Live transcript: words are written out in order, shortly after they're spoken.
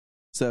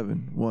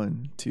7,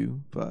 1, 2,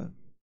 5.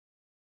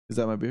 Is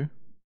that my beer?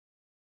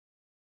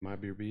 My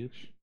beer, bitch.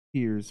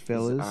 Here's This is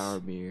fellas. our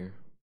beer.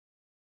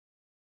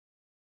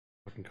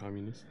 Fucking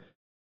communist.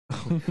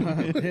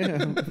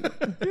 Damn.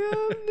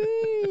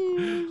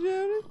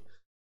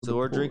 So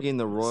we're drinking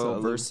the Royal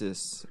Salud.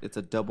 Versus. It's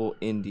a double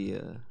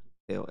India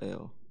Pale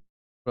Ale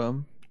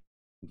From?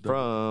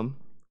 from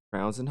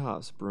Crowns and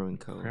Hops Brewing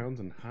Co. Crowns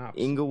and hops.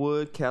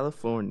 Inglewood,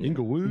 California.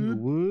 Inglewood.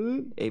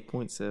 Wood.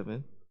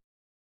 8.7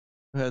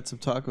 We had some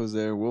tacos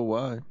there.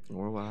 Worldwide.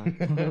 worldwide.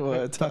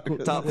 Worldwide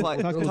tacos. top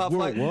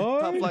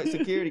flight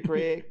security,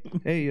 Craig.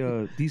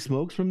 Hey, these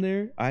smokes from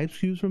there, ice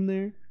cubes from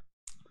there.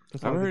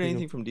 That's I haven't all heard can think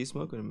anything from D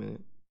Smoke in a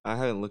minute. I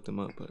haven't looked them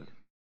up, but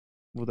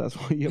Well, that's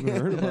why you haven't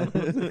heard about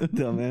it,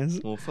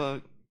 dumbass. well,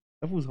 fuck.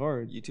 That was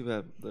hard. YouTube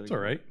have It's all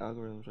right.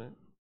 algorithms, right?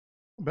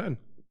 Not bad.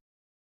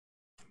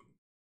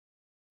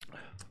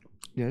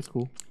 Yeah, it's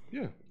cool.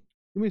 Yeah.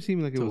 You may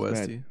seem like it To was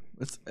Westy.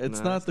 It's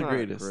Nah, not the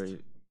greatest.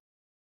 great.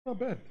 Not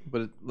bad.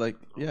 But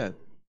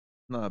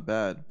not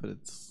bad, but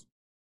it's.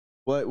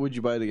 What, would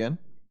you buy it again?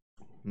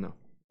 No.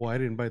 Well, I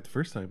didn't buy it the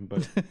first time,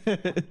 but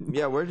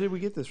Yeah, where did we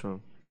get this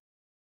from?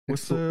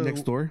 what's the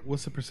next door?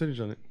 What's the percentage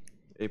on it?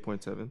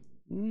 8.7.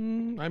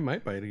 I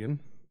might buy it again.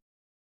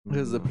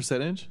 Here's the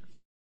percentage.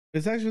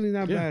 It's actually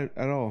not Yeah. bad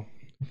at all.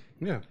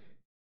 Yeah.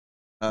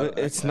 But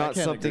it's not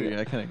can't something- agree.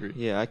 I can't agree.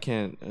 Yeah, I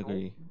can't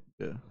agree.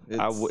 Yeah,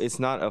 It's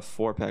not a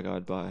 4-pack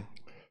I'd buy.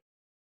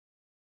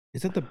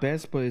 It's not the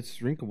best, but it's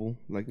drinkable.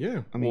 Like,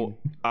 Yeah. I mean, Well,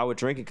 I would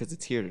drink it because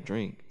it's here to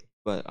drink,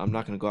 but I'm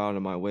not going to go out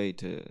of my way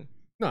to.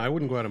 No, I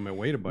wouldn't go out of my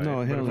way to buy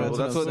No, it. hell but if no. I Well, was-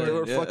 that's what they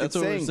were Yeah, fucking that's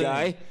what we're saying,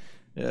 saying.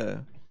 guy.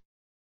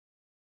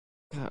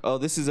 Yeah. Oh,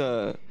 this is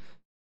a.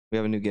 We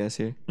have a new guest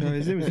here.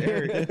 his name is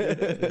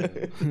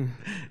Eric.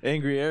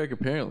 Angry Eric,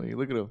 apparently.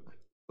 Look at him.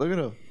 Look at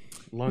him.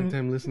 Long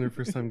time listener,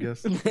 first time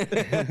guest.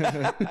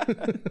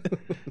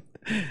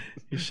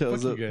 He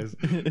shows Fuck up. you guys.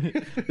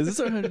 Is this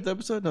our 100th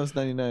episode? No, it's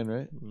 99,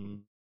 right? Mm,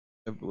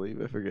 I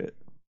believe. I forget.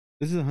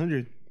 This is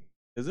 100.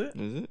 Is it?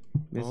 is it?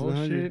 This Oh is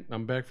 100. shit!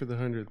 I'm back for the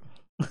 100th.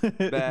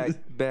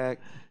 Back.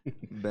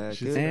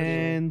 She's-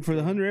 And for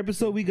the 100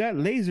 episode, we got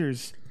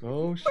lasers.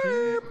 Oh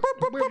shit!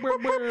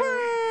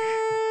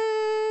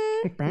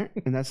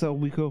 And that's how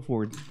we go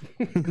forward.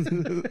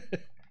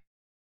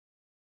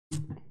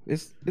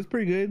 It's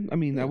pretty good. I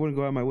mean, I wouldn't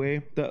go out of my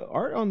way. The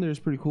art on there is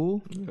pretty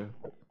cool. Yeah.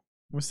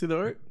 Let's see the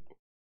art.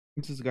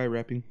 It's this guy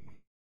rapping.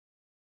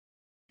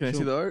 Can I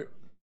see the art?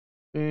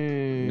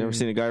 And Never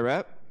seen a guy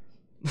rap?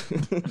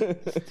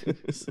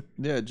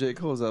 Yeah, J.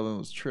 Cole's album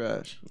was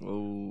trash.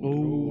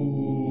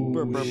 Oh.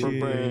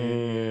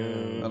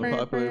 shit.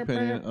 Unpopular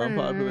opinion,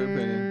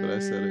 but I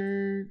said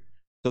it.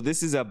 So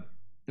this is a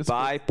It's cool.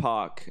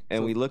 BIPOC,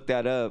 and we looked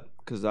that up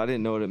because I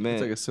didn't know what it meant.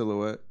 It's like a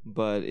silhouette.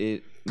 But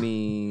it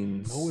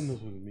means No one knows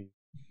what it means.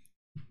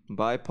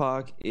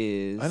 BIPOC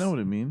is. I know what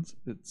it means.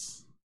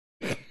 It's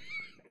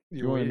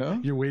You wanna know?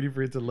 You're waiting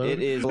for it to load.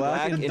 It is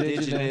Black Black indigenous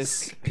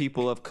Indigenous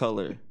people of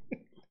color.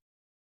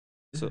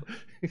 So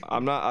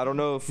I'm not. I don't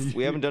know if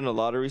we haven't done a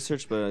lot of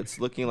research, but it's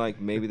looking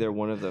like maybe they're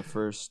one of the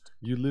first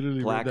You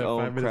literally read that 5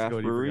 black-owned minutes craft ago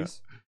and you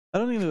breweries. I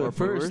don't think they Or were first.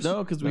 brewers?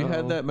 No, because we No.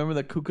 had that. Remember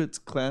the Ku Klux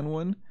Klan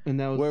one, And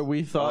that was where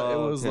we thought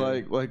Oh, it was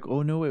okay. like,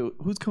 oh no, wait,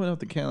 who's coming out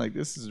the can? Like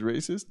this is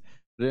racist.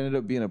 But it ended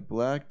up being a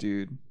black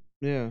dude.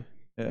 yeah,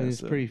 Yeah, and it's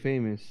so, pretty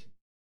famous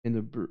in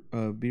the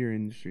beer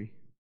industry.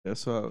 Yeah,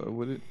 so I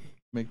wouldn't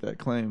make that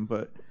claim,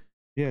 but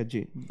Yeah,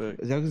 James. but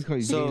I was gonna call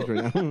you So- James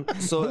right now.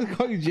 so- I was gonna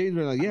call you James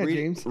right now. Yeah,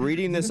 James.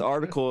 Reading this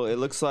article, it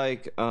looks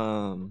like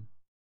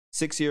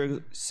 6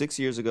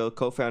 years ago,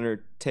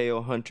 co-founder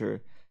Teo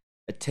Hunter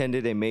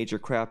attended a major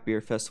craft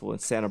beer festival in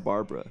Santa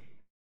Barbara,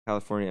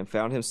 California, and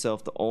found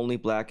himself the only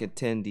black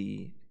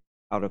attendee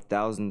out of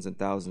thousands and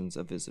thousands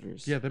of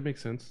visitors. Yeah, that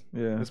makes sense.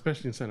 yeah,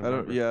 Especially in Santa I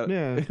Barbara. don't.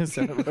 Yeah, Yeah.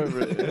 Santa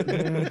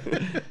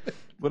Barbara.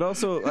 But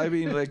also, I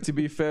mean, like to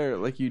be fair,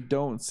 like you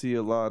don't see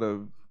a lot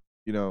of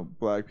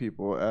black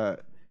people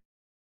at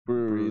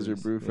breweries or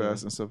brew Breweries,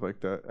 fest and stuff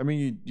like that. I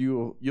mean,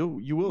 you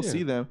will see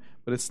Yeah. them,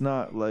 but it's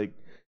not like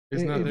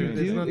It's not their, if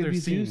it's not their you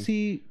scene. do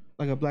see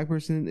like a black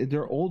person,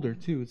 they're older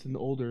too. It's an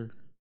older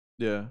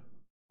yeah.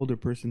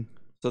 person.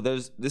 So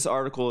this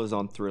article is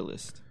on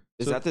Thrillist.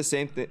 Is So- that the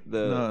same thing?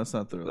 No, it's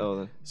not the.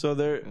 Oh, So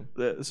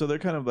they're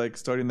kind of like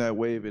starting that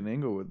wave in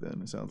Inglewood.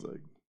 Then it sounds like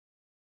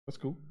That's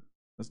cool.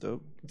 that's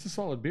dope. It's a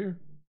solid beer.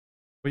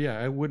 But yeah,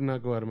 I would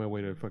not go out of my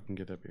way to fucking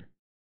get that beer.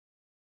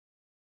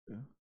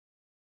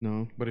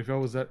 No, But if I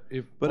was that,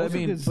 But Also I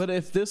mean, 'cause- but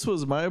if this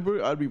was my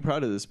brew, I'd be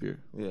proud of this beer.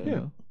 yeah. you Yeah.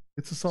 know?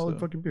 it's a solid So,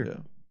 fucking beer. Yeah.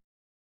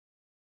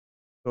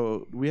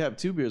 So we have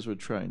 2 beers we're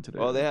trying today.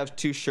 Oh, they have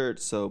 2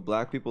 shirts. So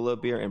black people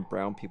love beer and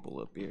brown people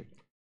love beer.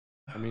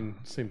 I mean,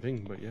 same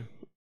thing, but yeah.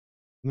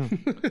 no, we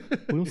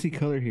don't see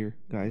color here,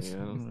 guys.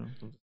 Yeah, I don't know. I'm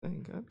just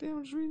saying, goddamn,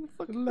 I'm just reading the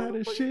fucking Light of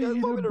motherfucking shade guys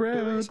of want me to do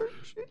brown. research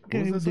and shit.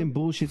 Got was with that them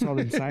bullshits, all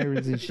them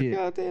sirens and shit.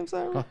 Goddamn,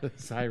 sorry.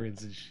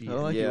 Sirens and shit. I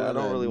don't like Yeah, you I wearing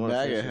don't that really wanna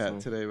MAGA finish this hat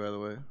one. today, by the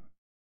way.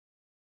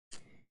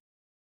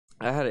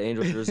 I had an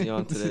Angel jersey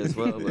on today as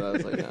well, but I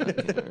was like, nah, I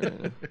can't.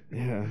 Right now.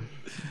 Yeah,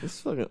 This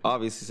fucking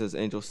obviously says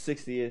Angel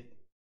 60th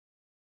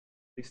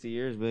 60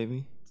 years,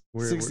 baby.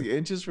 60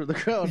 inches from the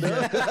ground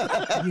up.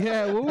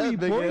 Yeah, what were you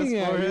Big ass pointing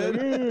at? forehead.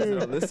 Is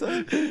it on this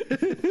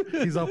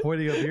side? He's all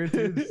pointing up here,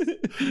 too.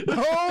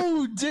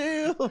 Oh,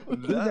 damn. Look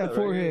at that right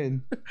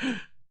forehead.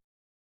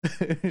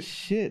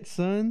 Shit,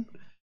 son.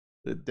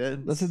 The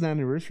dents. That's an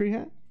anniversary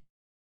hat.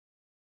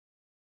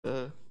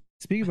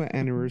 Speaking about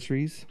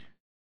anniversaries,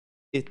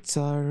 It's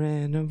our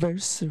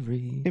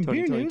anniversary. In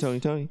beer news- Tony.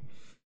 so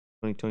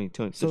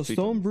There's three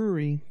Stone Tonys.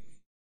 Brewery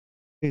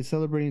is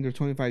celebrating their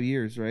 25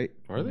 years, right?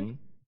 Are they? Mhm.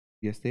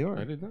 Yes, they are.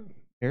 I did not.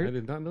 Eric, I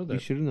did not know you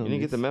that. should have known. You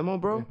didn't get the this. memo,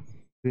 bro?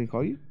 Didn't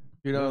call you?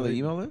 You're not No, on the they-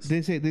 email list?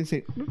 Didn't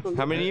say.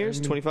 How many I years?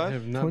 mean, I 25?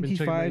 have not been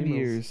checking my 25 emails.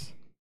 years.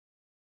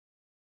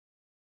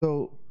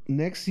 So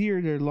next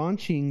year they're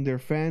launching their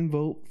fan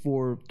vote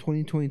for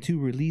 2022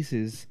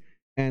 releases,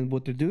 and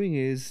what they're doing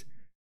is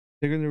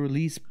they're gonna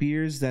release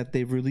beers that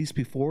they've released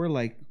before,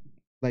 like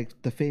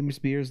the famous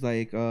beers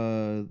like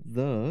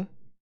the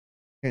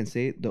can't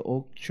say it, the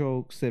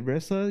Ocho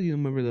Cerveza. You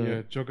remember the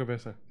Yeah,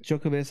 Chocobesa.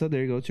 Chocobesa?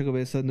 There you go,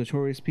 Chocobesa,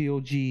 Notorious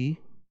P.O.G.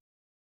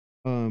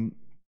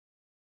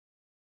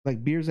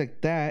 Like beers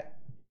like that,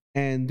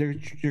 and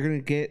you're gonna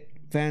get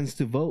fans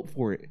to vote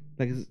for it.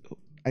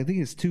 I think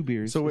it's 2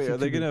 beers. So wait, It's are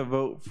they 2 beers. gonna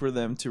vote for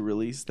them to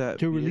release that?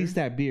 to beer? release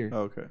that beer?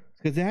 Oh, okay.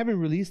 Because they haven't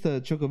released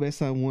the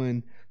Chocobesa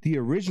one, the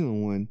original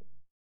one,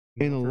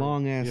 in a Not for-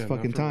 long ass yeah, not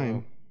fucking for a time.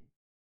 while.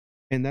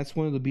 And that's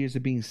one of the beers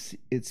that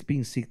it's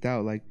being seeked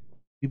out. Like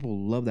people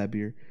love that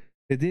beer.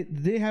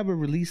 They have a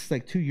release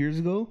like 2 years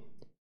ago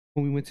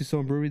when we went to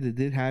Stone Brewery. They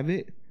did have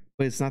it,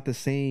 but it's not the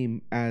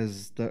same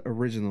as the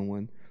original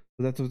one.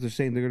 So that's what they're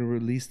saying. They're gonna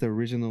release the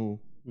original,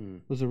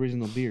 those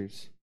original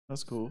beers.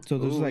 That's cool. So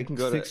there's Ooh, we like can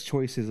go 6 to-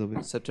 choices of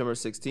it. September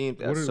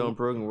 16th at What are- Stone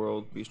Brewing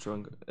World,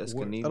 Bistro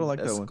Escondido. I don't like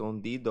that one.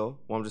 Escondido.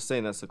 Well, I'm just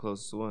saying that's the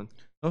closest one.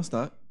 No, it's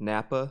not.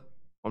 Napa.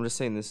 I'm just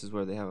saying this is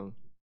where they have them.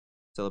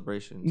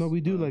 Celebrations. No,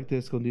 we do like the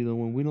Escondido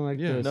one. We don't like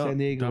Yeah, the no, San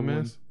Diego one.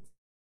 Dumbass.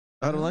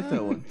 I don't like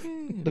that one.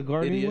 The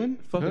garden Idiot. one.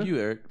 Fuck Huh? you,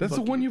 Eric. That's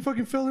Fuck the one you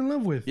fucking fell in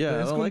love with. Yeah,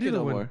 the I don't like it Escondido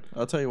no one. more.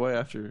 I'll tell you why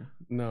after.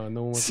 No,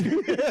 no one wants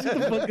Shut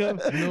the fuck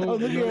up. No, I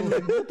was looking at him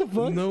like, what the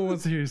fuck? No one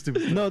wants to hear your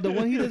stupid stuff. No, the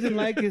one he doesn't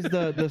like is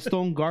the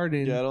Stone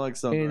Garden Yeah, I don't like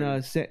Stone in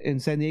Garden. in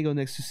San Diego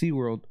next to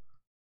SeaWorld.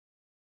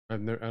 I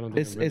don't think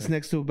It's I've been there.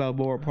 next to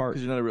Balboa Park.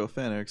 Because you're not a real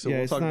fan, Eric. So Yeah,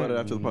 we'll it's talk about not- it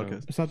after the No.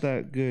 podcast. It's not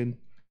that good.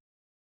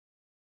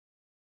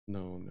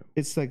 No.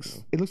 It's like No.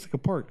 it looks like a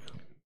park.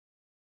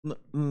 No,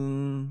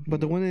 But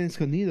the one in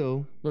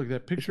Escondido, Look,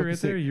 that picture fucking right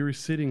there, sick. you were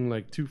sitting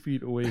like 2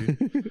 feet away.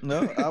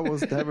 no, I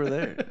was never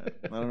there.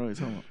 I don't know what you're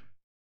talking about.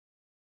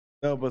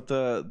 No, but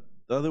the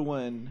other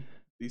one,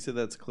 you said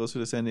that's closer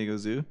to San Diego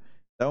Zoo.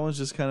 That one's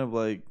just kind of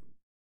like,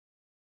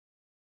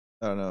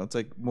 I don't know. It's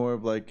like more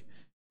of like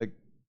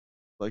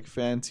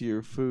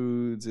fancier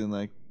foods and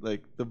like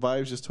the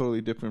vibe's just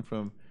totally different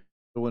from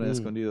the one at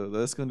Escondido. The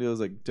Escondido is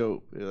like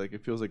dope.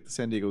 It feels like the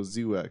San Diego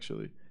Zoo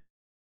actually.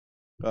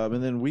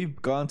 And then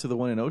we've gone to the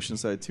one in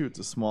Oceanside too. It's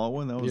a small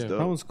one. That was Yeah. dope.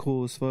 that one's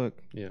cool as fuck.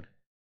 Yeah.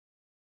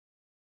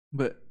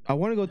 But I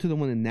want to go to the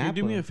one in can Napa.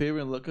 you do me a favor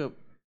and look up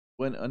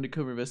when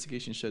Undercover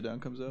Investigation Shutdown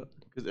comes out?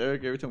 Because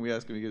Eric, every time we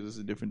ask him, he gives us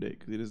a different date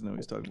because he doesn't know what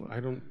he's talking about.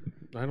 I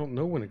don't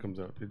know when it comes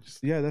out. It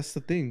just Yeah, that's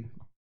the thing.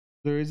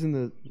 There isn't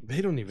a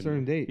they don't even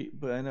certain know. date.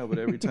 But I know. But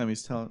every time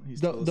he's telling,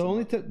 The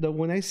only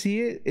when I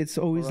see it, it's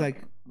always Hold on.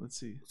 like Let's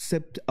see.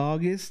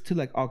 August to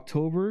like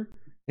October,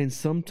 and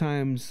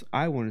sometimes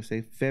I want to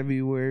say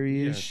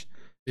February-ish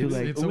to It's-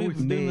 like it's We've always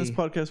been doing this May.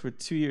 podcast for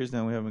 2 years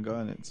now. We haven't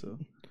gotten it. So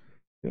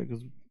Yeah,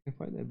 because I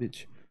find that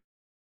bitch.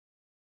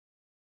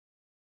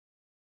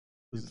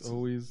 It's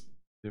always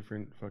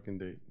different fucking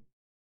date.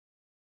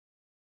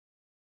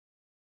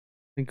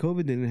 And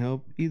COVID didn't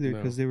help either No.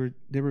 because they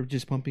were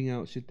just pumping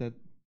out shit that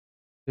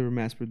they were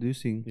mass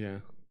producing. Yeah.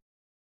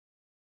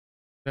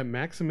 That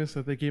Maximus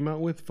that they came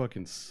out with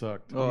fucking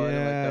sucked. oh, I didn't like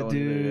Yeah, that one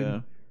either, dude.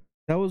 yeah.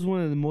 That was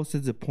one of the most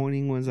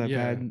disappointing ones I've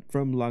Yeah. had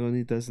from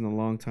Lagunitas in a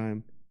long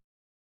time.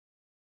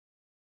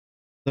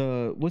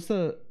 What's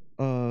the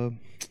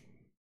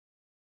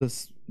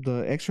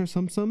extra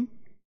sum sum?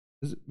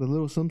 Is it the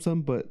little sum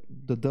sum, but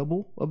the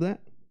double of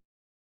that?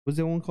 What's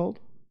that one called?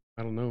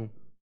 I don't know.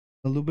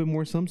 A little bit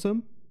more sum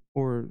sum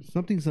or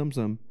something sum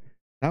sum.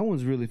 That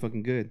one's really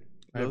fucking good.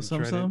 I Little haven't Sum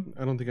tried Sum?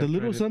 it. I don't think The I've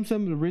little tried sum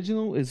sum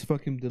original is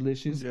fucking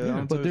delicious. Yeah, that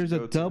one's but always there's a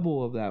go-to.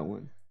 double of that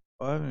one.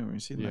 Oh, I haven't even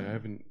seen it. that.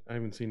 Yeah, I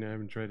haven't seen it. I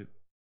haven't tried it.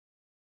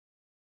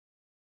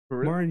 For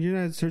real? Martin, you're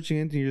not searching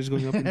anything. You're just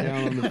going up and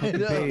down on the I fucking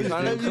know. page.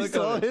 Trying to dude. Have you click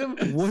saw on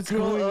him? What's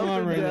Scroll going up on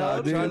and right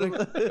now, down,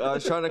 dude? I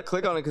was trying to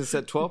click on it because it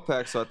said 12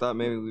 pack, so I thought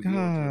maybe we'd be able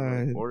to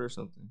like, God. order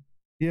something.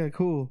 Yeah,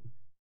 cool.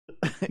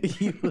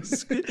 he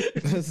was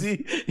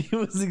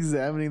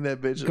examining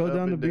that bitch. Go up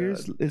down the and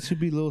beers. down. It should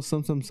be little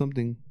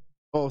something.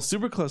 Oh,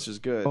 Super Cluster's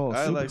good. Oh,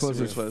 I Super like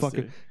Cluster's Super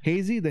fucking Cluster.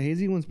 hazy. The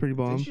hazy one's pretty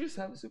bomb. Did you just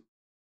have a super?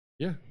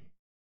 Yeah.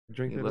 I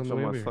drank You that on left the on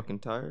way my over here. fucking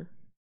tire.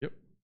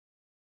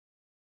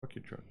 Fuck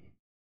your truck.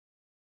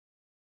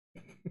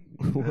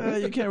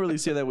 You can't really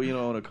say that when you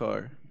don't own a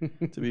car.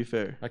 To be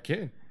fair, I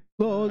can.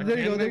 Oh, I there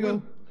you can go. There you and I go.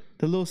 will.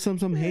 The little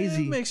something it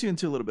hazy. makes you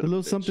into a little bit. The of a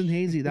little bitch. something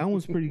hazy. That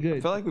one's pretty I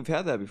good. feel like we've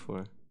had that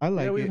before. I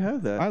like yeah, we it.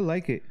 have that. I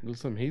like it. A little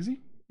something hazy.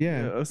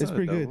 Yeah, that's it's not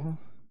pretty good. double.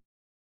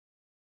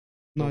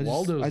 No, The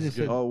Waldo's I is just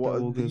good. said Oh,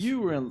 double 'cause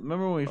you were in,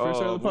 remember when we first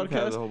started the we've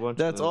had a whole podcast? bunch of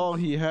That's all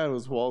those. he had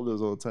was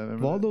Waldo's all the time.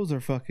 Remember that? Waldo's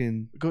are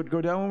fucking Go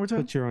down one more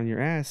time. put you on your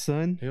ass,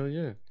 son. Hell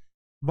yeah.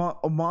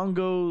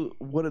 Mongo,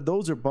 what?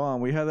 Those are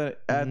bomb. We had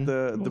that at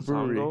Mhm. the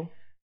brewery. Monzongo?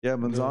 Yeah,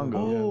 Monzongo.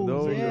 Oh,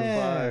 those yeah. are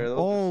fire.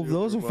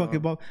 Those are super fucking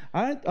bomb.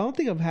 I don't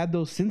think I've had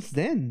those since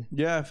then.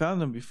 Yeah, I found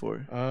them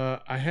before.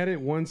 I had it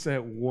once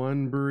at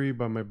one brewery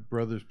by my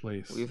brother's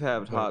place. We've had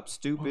But- Hop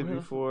Stupid Oh,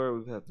 before.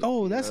 We've had.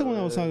 Oh, that's the one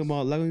I was talking PLS.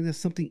 about. Like that's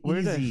something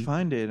Where did easy. I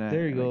find it?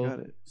 There you go. I got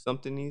it.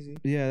 Something easy.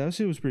 Yeah, that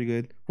shit was pretty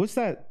good. What's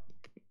that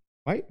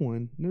white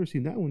one? Never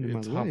seen that one in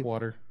It's my hot life.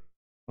 water.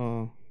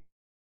 Oh,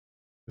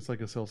 It's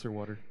like a seltzer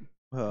water.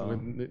 Oh.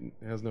 It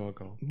has no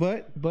alcohol.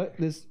 but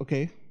this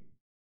okay.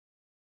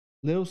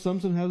 Little Sum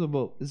Sum has a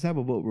vote. Let's have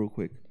a vote real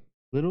quick.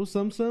 Little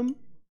Sum Sum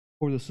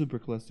or the Super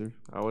Cluster?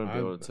 I wouldn't be I-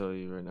 able to tell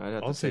you right now. I'd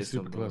have I'll to say say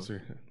super something.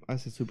 cluster. I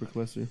said Super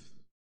Cluster.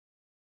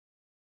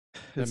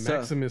 That It's tough.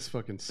 Maximus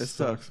fucking It's sucks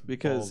tough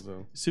because balls,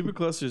 though. Super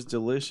Cluster is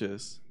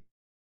delicious.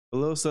 A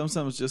little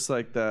sometimes just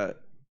like that.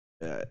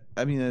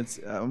 I mean,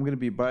 I'm gonna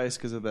be biased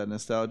because of that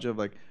nostalgia of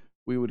like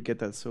we would get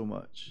that so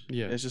much.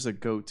 Yeah. It's just a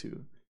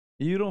go-to.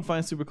 You don't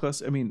find Super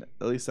Cluster. I mean,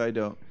 at least I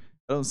don't.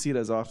 I don't see it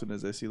as often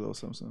as I see Little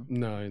Sum.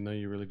 No,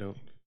 you really don't.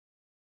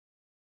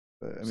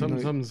 But, I mean,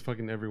 Something's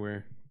fucking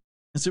everywhere.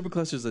 Super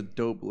Cluster is a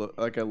dope look.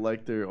 Like I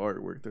like their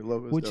artwork. Their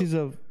logo, Which is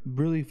a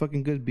really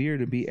fucking good beer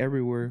to be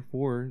everywhere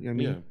for. I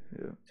mean,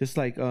 Yeah. just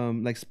like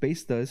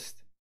Space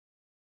Dust.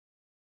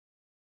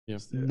 Yeah.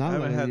 I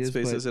haven't had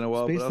Space Dust in a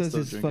while, Space but I'll Dust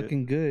still is drink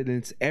fucking good, and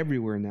it's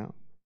everywhere now.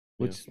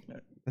 Which Yeah.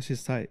 that's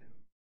just tight.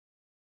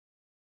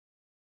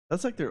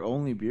 That's like their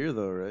only beer,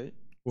 though, right?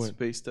 What?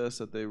 Space Dust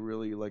that they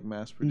really like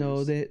mass produce.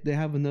 No, they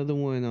have another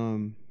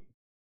one.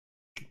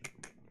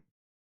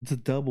 It's a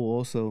double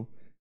also.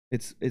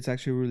 It's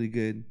actually really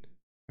good.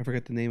 I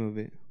forgot the name of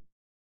it.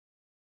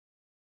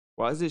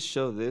 Why does it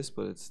show this,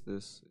 but it's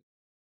this?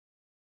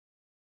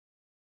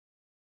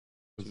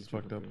 It's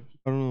fucked up.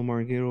 I don't know,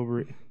 Mark. Get over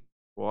it.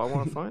 Well, I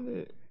want to find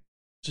it.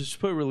 Just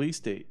put release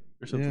date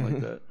or something Yeah.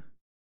 like that.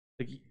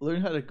 Like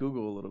learn how to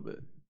Google a little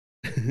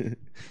bit.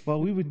 while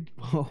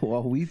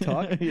we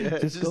talk, Yeah,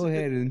 just go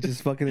ahead and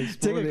just fucking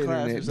explore Take the a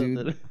class or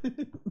internet, something.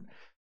 dude.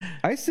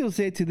 I still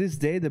say to this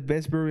day the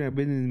best brewery I've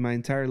been in my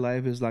entire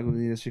life is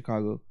Lagunitas,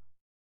 Chicago.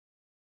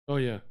 Oh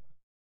yeah.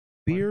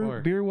 By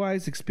far. Beer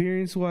wise,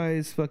 experience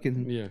wise,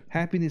 fucking Yeah.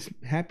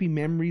 happy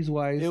memories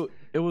wise,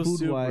 it was food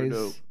super wise.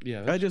 dope.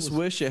 Yeah. I just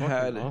wish it fucking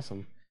had-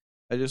 awesome.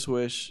 I just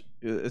wish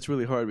it's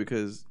really hard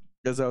because,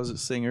 as I was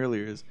saying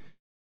earlier, is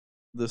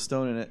the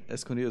Stone in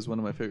Escondido is one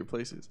of my favorite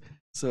places.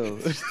 So,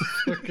 so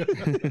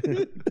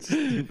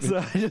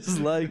I just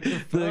like the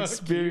Fuck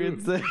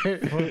experience you.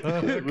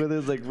 there, where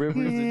there's like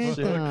rivers and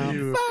shit. Fuck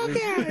you.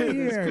 outta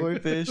It's here. koi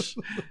fish.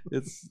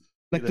 It's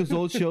Like those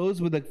old shows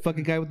where the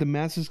fucking guy with the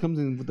masters comes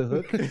in with the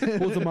hook,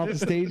 pulls him off the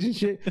stage and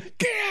shit.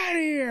 Get out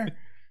of here!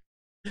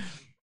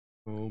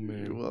 Oh You're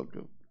man.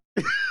 welcome.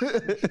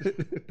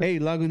 Hey,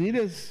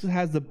 Lagunitas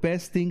has the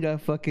best thing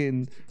of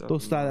fucking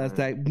tostadas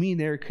that me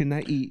and Eric could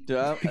not eat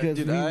because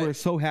we were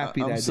so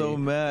happy I'm that so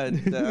day. mad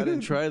that I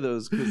didn't try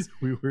those because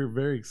We were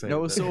very excited. I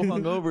was that so day.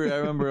 hungover. I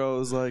remember I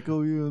was like,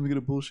 "Oh yeah, let me get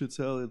a bullshit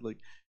salad." Like,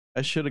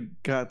 I should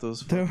have got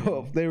those.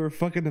 They were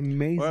fucking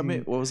amazing. Or I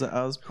mean, what was that?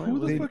 I was Who the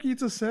probably. fuck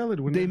eats a salad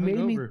when they they're made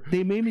me. hungover?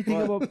 They made me think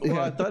Well, about. well,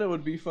 yeah. I thought it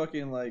would be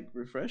fucking like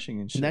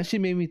refreshing and shit. That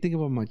shit made me think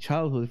about my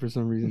childhood for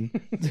some reason.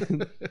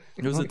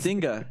 It was a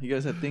tinga. You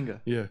guys had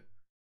tinga. Yeah.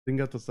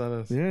 Tinga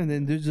tostadas. Yeah, and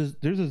then there's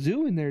a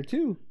zoo in there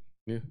too.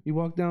 Yeah. You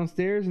walk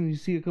downstairs and you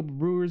see a couple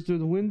brewers through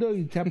the window.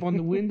 You tap on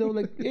the window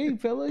like, "Hey,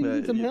 fella, you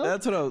need some help?"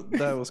 That's what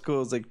that was cool. It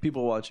was like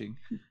people watching.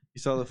 You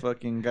saw the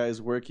fucking guys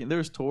working. There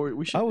was tour.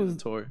 We should do a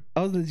tour.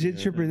 I was legit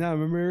Yeah. tripping out.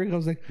 Remember, Eric? I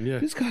was like, Yeah.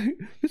 this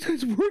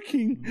guy's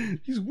working.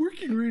 He's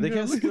working right They now.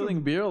 kept Look at him."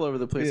 spilling beer all over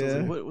the place. I was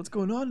Yeah. like, what's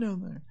going on down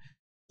there?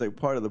 It's like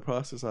part of the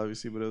process,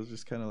 obviously, but it was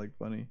just kind of like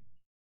funny.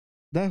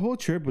 That whole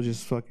trip was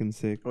just fucking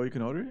sick. Oh, you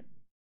can order it?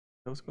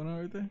 That what's going on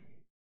right there?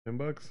 $10.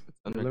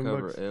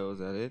 Undercover $11. ale, is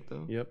that it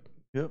though? Yep.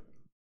 Yep.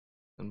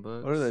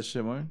 $10. Order that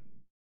shit, Martin.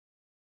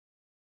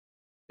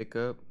 Pick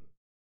up.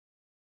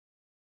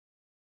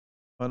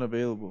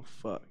 Unavailable.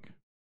 Fuck.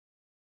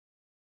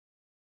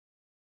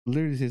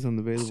 Literally says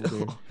unavailable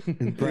there.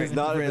 In It's bright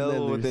not red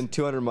available letters. within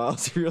 200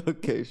 miles of your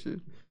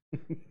location.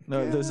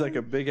 No, there's like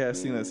a big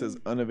ass thing that says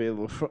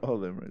unavailable for all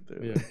of them right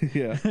there. Yeah.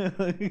 Yeah.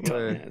 Like,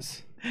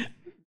 Dumbass.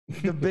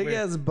 the big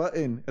ass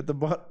button at the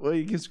bottom. Well,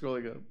 you keep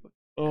scrolling up.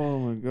 Oh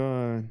my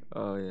god.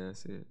 Oh yeah, I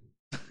see it.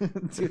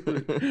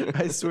 Dude,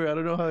 I swear, I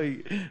don't know how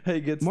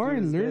he gets.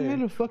 Martin, through learn his how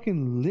day. to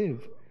fucking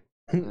live.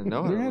 I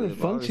know learn how how to to live,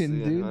 function,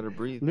 obviously, and dude. how to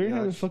breathe. Learn how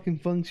to Gosh, fucking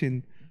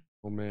function.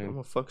 Oh I'm man.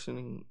 a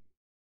functioning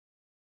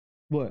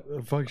What?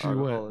 Function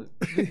what? alcoholic.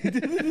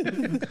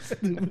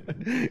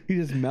 He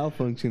just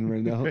malfunctioned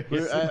right now.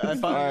 I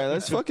All right,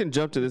 let's fucking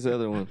jump to this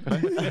other one.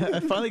 I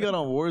finally got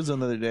on Warzone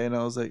the other day, and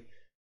I was like,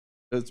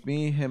 "It's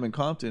me, him, and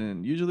Compton."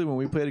 And usually when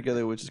we play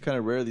together, which is kind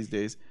of rare these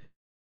days,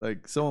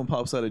 like someone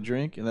pops out a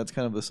drink, and that's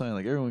kind of the sign.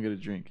 Like everyone get a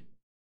drink.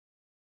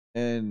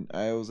 And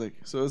I was like,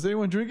 "So is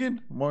anyone drinking?"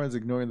 Martin's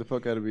ignoring the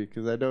fuck out of me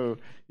because I know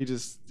he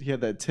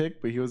had that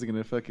tick, but he wasn't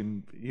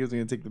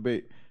gonna take the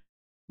bait.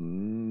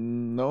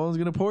 No one's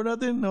gonna pour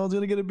nothing. No one's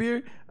gonna get a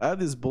beer. I have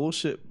this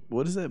bullshit.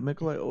 What is that?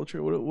 Michelob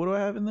Ultra. What do I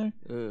have in there?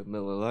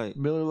 Miller Lite.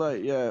 Miller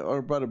Lite. Yeah,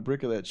 or bought a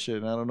brick of that shit,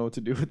 and I don't know what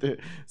to do with it.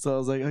 So I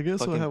was like, I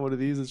guess I'll Fucking have one of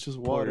these. It's just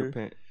water.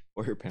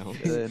 Quarter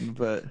pound.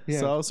 But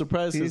Yeah. so I was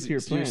surprised See, because it's your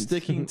you're plans.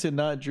 sticking to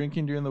not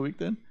drinking during the week.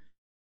 Then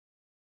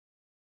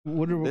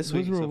This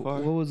week so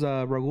far. What was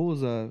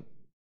Raul's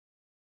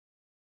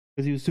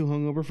because he was too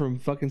hungover from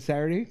fucking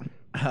Saturday,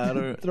 I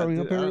don't throwing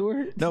up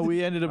everywhere. No,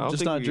 we ended I up don't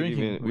just think not we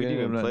drinking. We didn't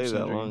ended even up play just that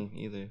not drinking. long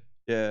either.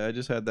 Yeah, I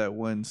just had that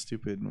one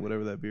stupid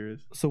whatever that beer is.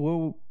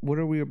 So what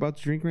are we about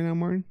to drink right now,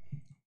 Martin?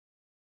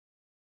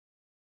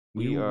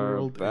 We New are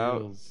World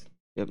about Ales.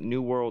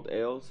 New World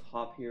Ales,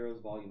 Hop Heroes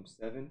Volume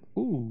 7.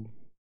 Ooh,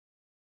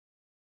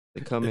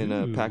 They come in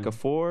a pack of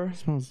 4,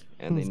 smells.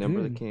 and they smells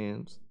number good. the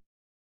cans.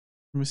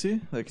 Let me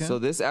see. That can. So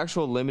this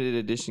actual limited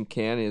edition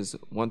can is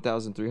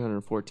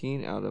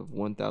 1,314 out of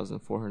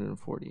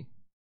 1,440.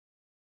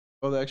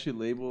 Oh, they actually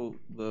label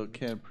the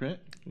can print.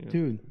 Yeah.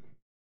 Dude,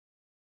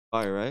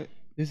 Fire, right?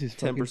 this is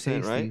fucking 10%,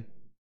 tasty. right?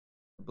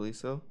 I believe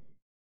so.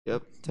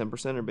 Yep,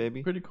 10%er,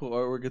 baby. Pretty cool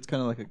artwork. It's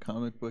kind of like a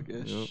comic book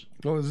ish. Yep.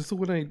 Oh, is this the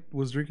one I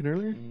was drinking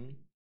earlier? Mhm.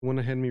 The one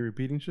that had me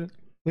repeating shit?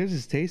 This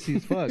is tasty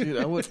as fuck. Dude,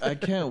 I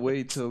can't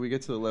wait till we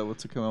get to the level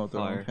to come out with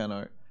our Fire. own can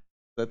art.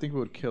 I think we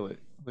would kill it.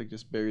 Like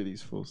just bury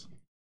these fools.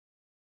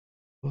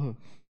 Ugh.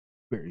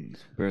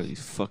 Berries. Barely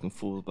these fucking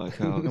fools by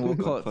Kyle. And we'll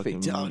call it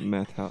Fucking fatality.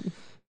 Math house.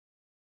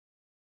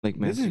 Like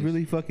This is Matthews.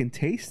 really fucking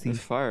tasty. It's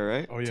fire,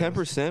 right? Oh, yeah.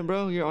 10%,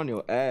 bro. You're on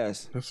your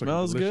ass. That's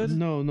Smells delicious. good.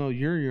 No,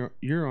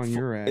 you're on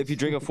your ass. If you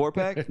drink a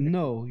 4-pack,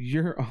 no,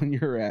 you're on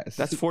your ass.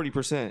 that's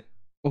 40%.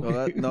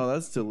 okay. No,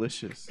 that's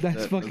delicious.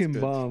 That's fucking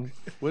good. bomb.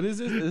 What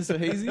is it? Is this a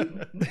hazy?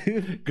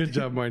 Good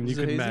job, Martin. You Is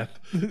it can hazy? math.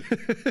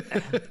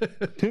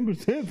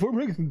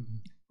 10%,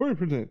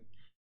 40%.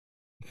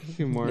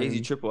 Fucking Martin.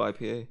 Hazy triple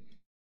IPA.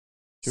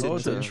 Oh,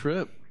 it's a Citra.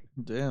 trip.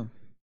 Damn.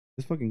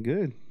 It's fucking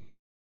good.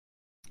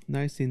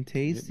 Nice and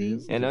tasty.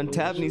 is. And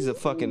Untapped needs to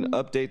fucking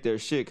update their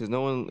shit because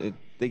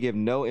they give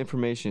no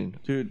information.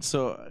 Dude,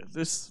 so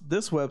this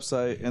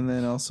website and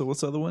then also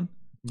what's the other one?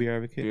 Beer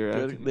advocate. Beer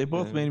Dude, Advocate, they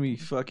both yeah. made me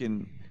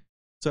fucking.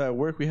 So at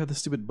work we have the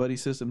stupid buddy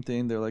system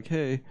thing. They're like,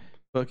 hey,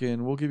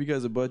 fucking, we'll give you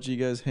guys a budget. You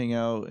guys hang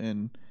out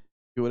and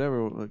do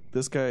whatever. Like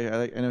this guy,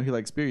 I know he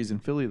likes beer. He's in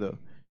Philly though.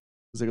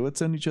 He's like, let's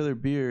send each other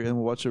beer and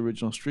we'll watch the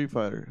original Street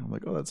Fighter. I'm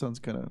like, oh, that sounds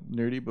kind of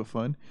nerdy but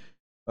fun.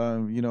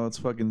 It's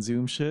fucking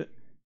Zoom shit.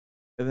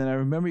 And then I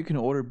remember you can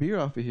order beer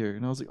off of here,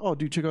 and I was like, oh,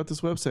 dude, check out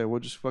this website. We'll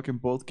just fucking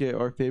both get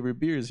our favorite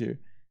beers here.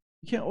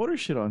 You can't order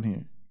shit on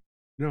here.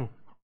 No.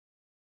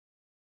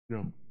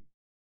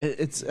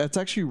 It's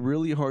actually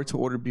really hard to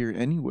order beer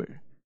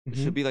anywhere. It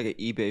should be like an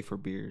eBay for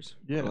beers.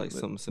 Yeah, Or like but-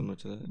 something similar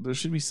to that. There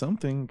should be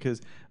something because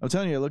I'm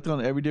telling you, I looked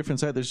on every different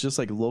site. There's just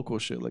like local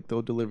shit. Like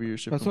they'll deliver your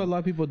shit. That's what a lot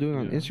of people are doing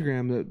on Yeah.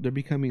 Instagram. They're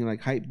becoming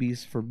like hype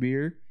beasts for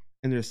beer,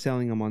 and they're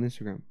selling them on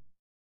Instagram.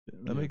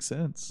 That makes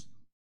sense.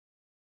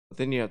 But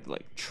then you have to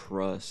like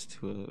trust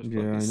whoever's Yeah,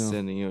 I know. fucking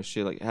sending you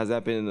shit. Like, has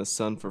that been in the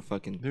sun for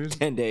fucking There's-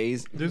 10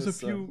 days? There's a Yes,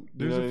 few. You know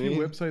There's a what I few mean?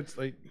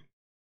 websites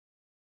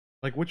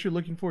like what you're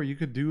looking for. You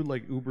could do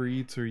like Uber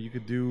Eats, or you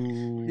could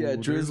do Yeah,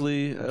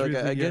 Drizzly. Like I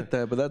Drizzly, get yeah.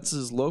 that, but that's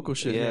his local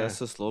shit. Yeah, yeah. it's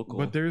just local.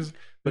 But there's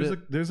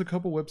But there's a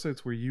couple websites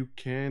where you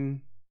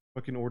can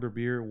fucking order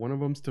beer. One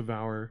of them's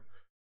Devour.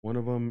 One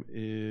of them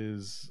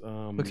is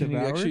But can you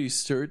Devour? actually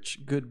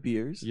search good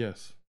beers?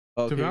 yes.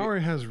 Okay. Devour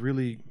has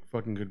really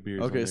fucking good beers.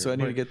 on Okay, there, so I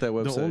need to but get that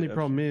website. The only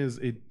problem is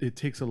it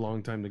takes a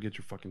long time to get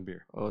your fucking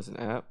beer. oh, it's an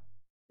app?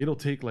 It'll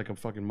take like a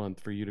fucking month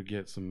for you to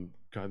get some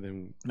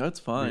goddamn. That's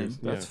fine. Beers.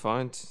 That's Yeah.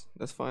 fine.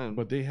 That's fine.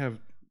 But they have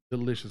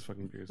delicious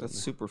fucking beers. That's on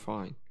super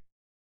fine.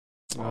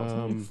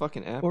 Um,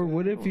 Fucking app. Or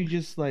what if you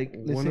just like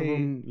there. let's One say of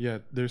them, yeah.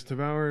 There's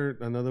Devour.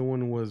 Another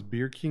one was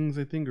Beer Kings,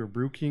 I think, or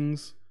Brew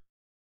Kings.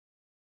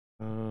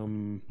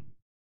 Brew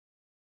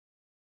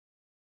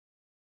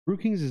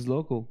Kings is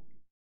local.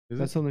 Is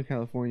That's it? Southern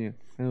California.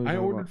 I, know what I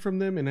you're talking ordered from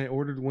them, and I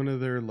ordered one of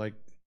their like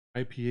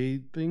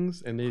IPA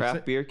things, and they Craft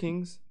sent- Beer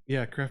Kings?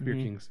 yeah, Craft Beer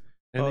Mhm. Kings.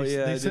 And Oh,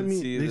 yeah, I they did sent me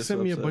see they this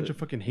sent me a bunch website. of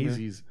fucking Yeah.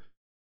 hazies.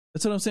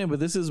 That's what I'm saying. But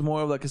this is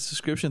more of like a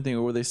subscription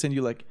thing, where they send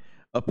you like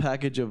a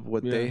package of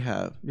what they Yeah.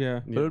 have. about. Yeah.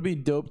 But it would be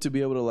dope to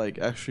be able to like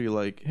actually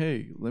like,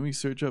 hey, let me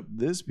search up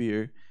this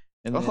beer.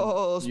 And then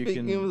Oh, you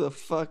speaking can- of the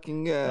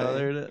fucking guy. Oh,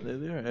 there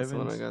they are. That's the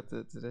one I Evans. got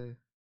that today.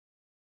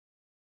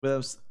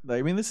 But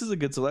I mean, this is a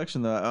good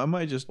selection though. I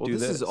might just Well, do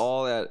this is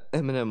all at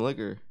M&M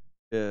Liquor.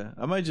 Yeah,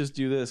 I might just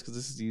do this because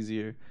this is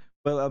easier.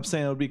 But I'm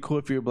saying it would be cool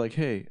if you're like,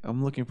 hey,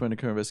 I'm looking for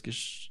undercover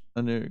investigation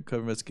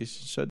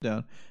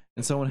shutdown,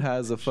 and someone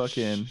has a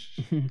fucking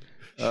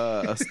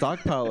a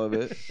stockpile of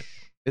it,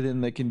 and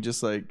then they can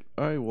just like,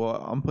 all right, well,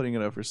 I'm putting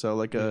it up for sale,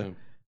 like Yeah. a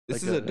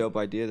This like is a dope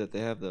idea that they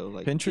have though.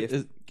 Like Pinterest.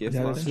 gift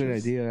Yeah, that's a good Pinterest.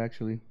 idea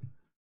actually.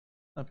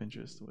 Not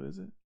Pinterest. What is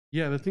it?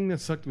 Yeah, the thing that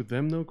sucked with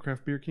them though,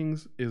 Craft Beer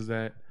Kings, is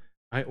that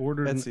I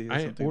ordered Etsy or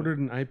something.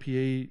 an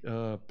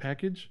IPA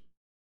package,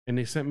 and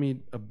they sent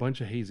me a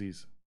bunch of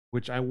hazies.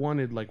 which I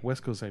wanted like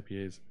West Coast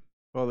IPAs.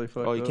 Oh, they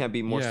fucked Oh, you up. can't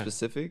be more Yeah.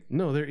 specific.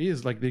 No, there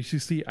is like they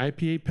should see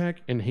IPA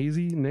pack and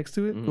hazy next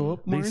to it. Mhm. Go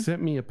up, They Martin.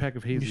 sent me a pack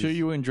of You hazies. sure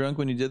you weren't drunk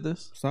when you did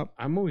this? Stop.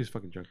 I'm always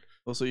fucking drunk.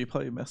 Also, you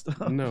probably messed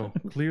up. No,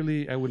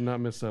 clearly I would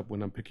not mess up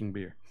when I'm picking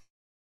beer.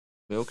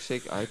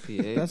 Milkshake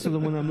IPA. That's the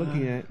one I'm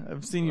looking at.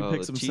 I've seen you Oh, pick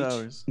the some Cheech?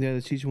 sours. Yeah,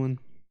 the Cheech one.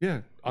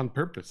 Yeah, on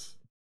purpose.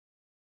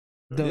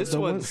 This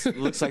one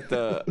looks like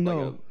the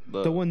No,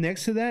 like The one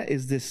next to that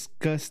is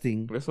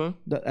disgusting. This one?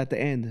 At the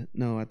end.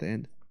 No, at the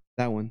end.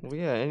 That one. Well,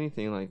 yeah,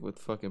 anything like with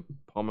fucking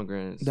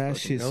pomegranates. That fucking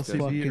shit's disgusting.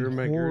 fucking LCD,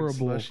 Ermagerd, horrible.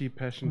 slushy,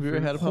 passion Have you ever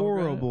fruit, had a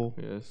pomegranate? Horrible.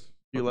 Yes.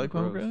 Do you like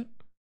Fucking gross. pomegranate?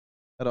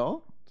 At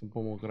all? some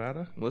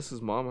pomegranate.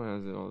 Melissa's mama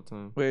has it all the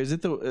time. Wait, is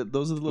it the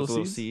those are the Those little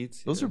little seeds?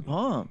 seeds. Those yeah. are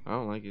bomb. I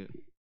don't like it.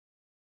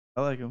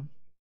 I like them.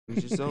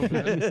 Each your own. Each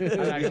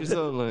your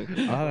own. Like,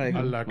 I like I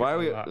 'em. like why it are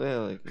we? a lot. Yeah,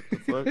 like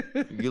what the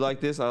fuck? You like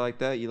this? I like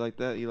that. You like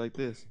that? You like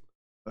this?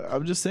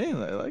 I'm just saying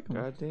that I like them.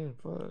 God damn,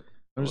 fuck. I'm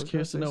always just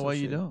curious to gotta say know why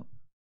some you shit. don't.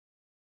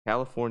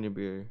 California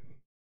beer.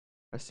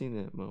 I seen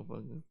that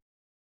motherfucker.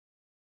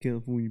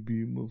 California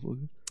beer,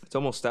 motherfucker. It's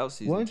almost stout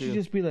season Why don't too. you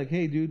just be like,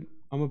 hey, dude,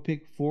 I'm gonna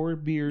pick 4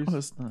 beers Oh,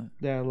 it's not.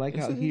 that I like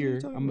Yes, out it is. What are you here.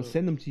 talking I'm gonna about?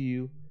 send them to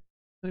you.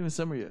 Not even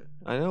summer yet.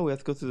 I know we have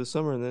to go through the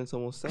summer and then it's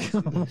almost stout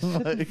season.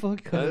 Shut the Like,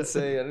 fuck I up. didn't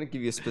say. I didn't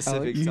give you a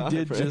specific you time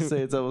did frame. just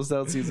say it's almost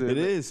out season. It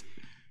is.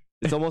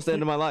 It's almost the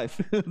end of my life.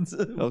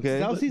 Okay.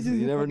 Stout season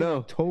You is never fucking know.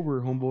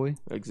 October, homeboy.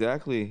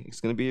 Exactly. It's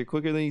gonna be here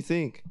quicker than you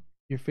think.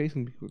 Your face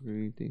can be quicker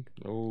than you think.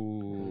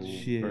 Oh,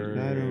 Shit, burn.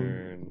 I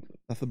don't-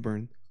 That's a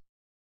burn.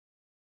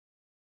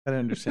 I didn't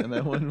understand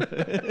that one.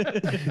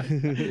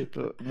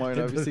 But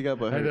Martin obviously got I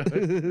butter.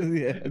 know.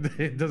 Yeah.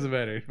 It doesn't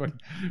matter.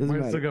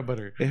 Mine still got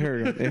butter. It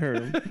hurt him. It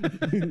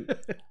hurt him.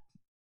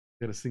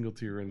 Got a single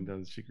tear running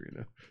down the cheek right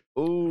now.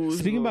 Oh,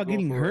 Speaking about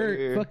getting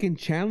hurt, fucking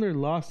Chandler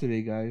lost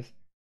today, guys.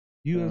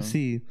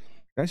 UFC.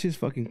 That's just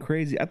fucking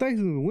crazy. I thought he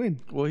was gonna win.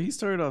 Well, he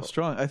started off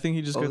strong. I think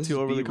he just Oh, got this too is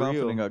overly Be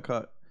confident Real. and got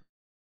caught.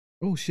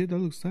 Oh shit, that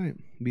looks tight.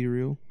 Be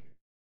real.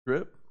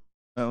 Drip?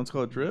 That one's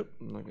called drip?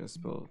 I'm not gonna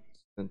spell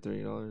spend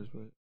 $30,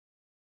 but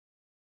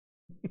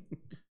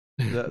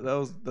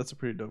That's a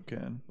pretty dope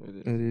can.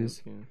 It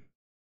is. Okay.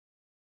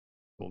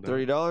 Hold down.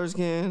 $30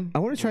 can. I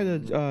want to try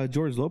the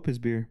George Lopez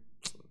beer.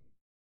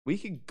 We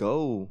could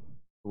go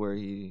where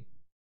he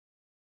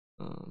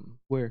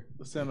Where?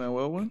 The San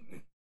Manuel one?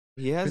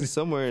 he has it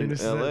somewhere in Finish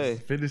the LA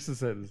sentence. Finish the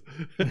sentence.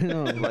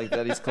 No. like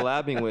that he's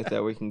collabing with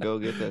that we can go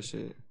get that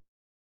shit.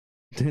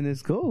 Then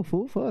let's go.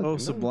 Full fuck. Oh,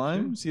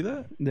 Sublime? See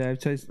that? Yeah, I've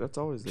tried That's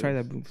always try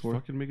there. that before.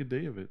 Fucking make a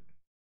day of it.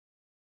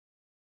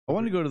 I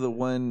want to go to the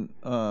one,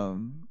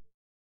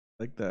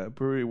 like that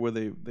brewery where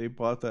they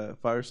bought that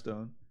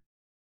Firestone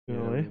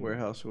LA?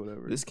 warehouse or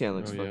whatever. This can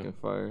looks Oh, yeah. fucking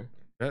fire.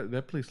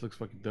 That place looks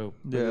fucking dope.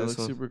 Yeah, at it this looks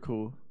one. super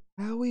cool.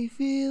 How we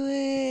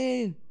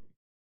feeling?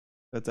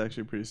 That's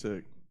actually pretty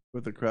sick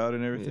with the crowd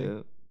and everything.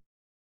 Yeah.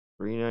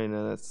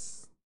 $3.99.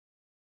 That's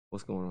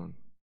what's going on.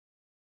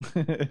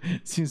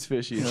 Seems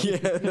fishy. Huh? Yeah,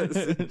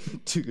 that's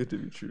too good to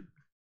be true.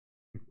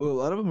 Well, a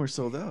lot of them are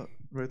sold out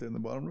right there in the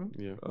bottom row.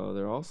 Yeah. Oh,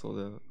 they're all sold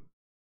out.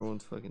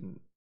 Everyone's fucking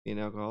being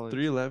alcoholic.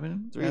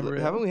 311.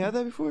 Haven't we had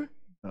that before?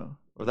 No,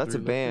 Or that's a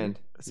 311? band.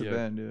 that's a Yeah.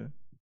 band. Yeah.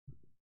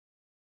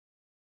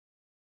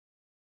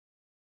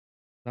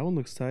 That one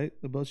looks tight.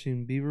 The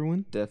Belgian Beaver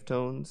one.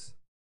 Deftones.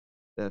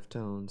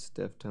 Deftones.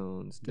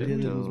 Deftones. Yeah, there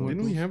was Deftones. one.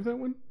 Didn't we have that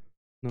one?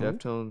 No.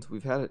 Deftones.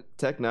 We've had it.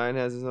 Tech Nine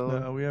has his own.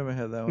 No, we haven't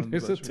had that one.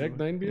 It's a That's Tech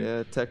really- 9 beer?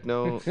 Yeah, Tech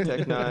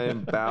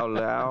Nine, Bow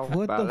Lao,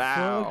 What Bow the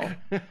Lao,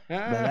 fuck?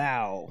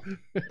 Wow.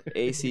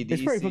 ACDC.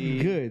 It's probably fucking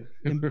good.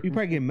 And you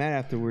probably get mad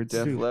afterwards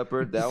Def too.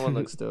 Leppard. That one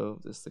looks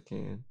dope. That's the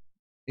can.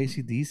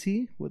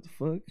 ACDC? What the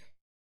fuck?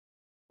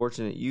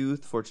 Fortunate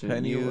Youth. Fortunate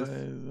Pennywise.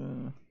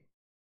 Youth.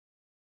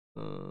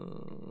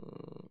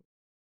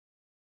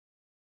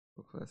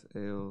 World Class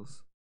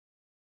Ales.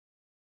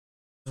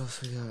 What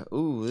else we got?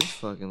 Ooh, this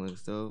fucking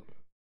looks dope.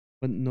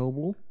 But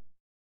Noble?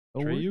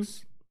 Treyu?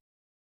 Awards?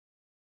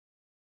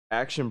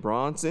 Action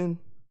Bronson.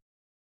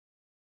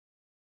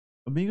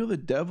 Amigo the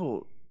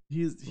Devil. He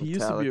used to be a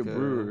Metallica.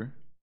 brewer.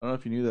 I don't know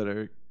if you knew that,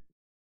 Eric.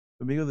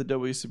 Amigo the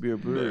Devil used to be a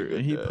brewer,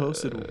 and he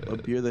posted a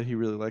beer that he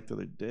really liked the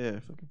other day. I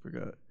fucking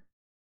forgot.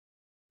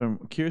 I'm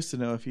curious to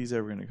know if he's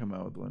ever gonna come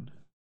out with one.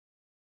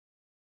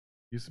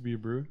 Used to be a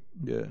brewer.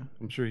 Yeah.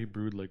 I'm sure he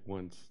brewed like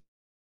once.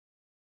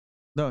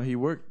 No, he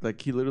worked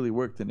like he literally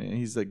worked in it. And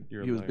he's like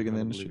You're he was lying. big in I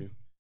the don't believe industry.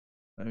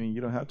 I mean,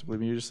 you don't have to believe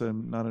me. You're just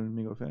not an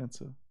Amigo fan,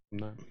 so. you. I'm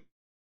not.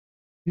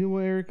 You know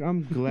what, Eric?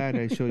 I'm glad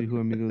I showed you who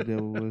Amigo the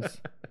Devil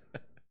was.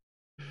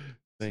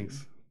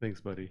 Thanks.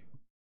 Thanks, buddy.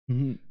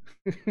 Mhm.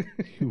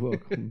 You're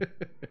welcome.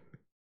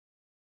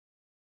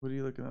 What are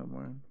you looking at,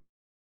 Martin?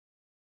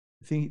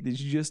 I think did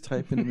you just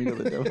type in Amigo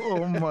the Devil?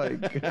 Oh my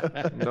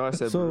god! No, I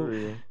said So-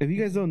 brewery. If you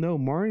guys don't know,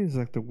 Martin is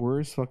like the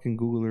worst fucking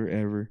Googler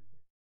ever.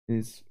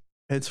 And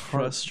It's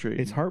frustrating.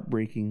 it's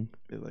heartbreaking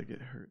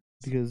it hurts.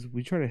 because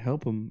we try to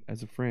help him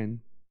as a friend,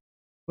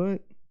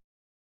 but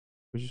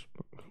we're just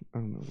I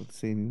don't know what to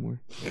say anymore.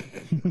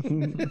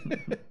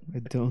 I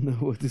don't know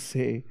what to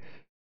say.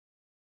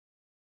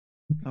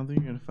 I don't think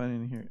you're gonna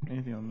find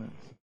anything on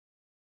this.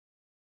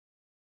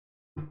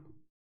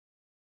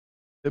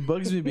 It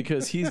bugs me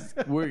because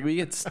we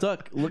get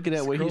stuck looking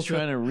at what he's Scroll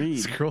trying to read.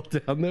 Scroll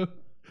down though.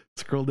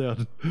 Scroll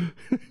down.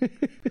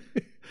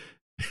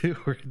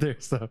 Right there,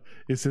 stop.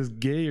 It says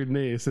gay or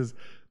nay. It says,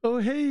 oh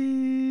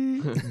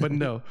hey, but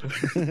no.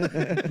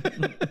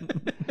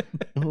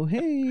 Oh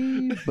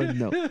hey, but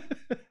no.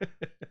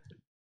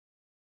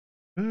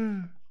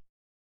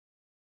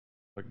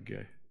 Fucking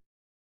guy.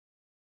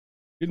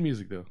 Good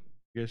music though.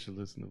 You guys should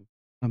listen to him.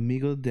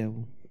 Amigo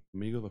Devil.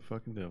 Amigo the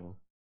fucking devil.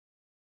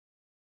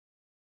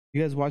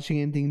 You guys watching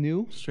anything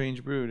new?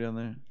 Strange brew down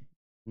there.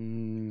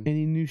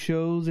 Any new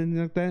shows,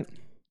 anything like that?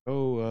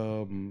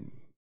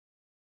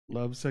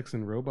 Love, Sex,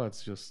 and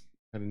Robots just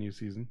had a new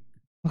season.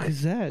 What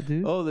is that,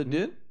 dude? Oh, they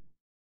did?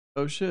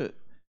 Oh shit!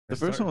 The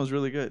first started- one was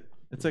really good.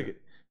 It's like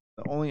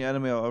the only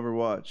anime I'll ever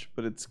watch,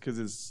 but it's because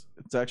it's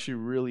actually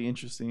really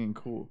interesting and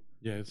cool.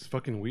 Yeah, it's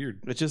fucking weird.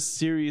 It's just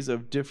series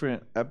of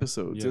different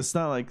episodes. Yeah. It's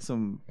not like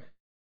some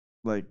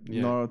like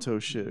Yeah. Naruto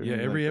shit. Or Yeah,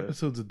 anything every like that.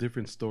 episode's a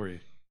different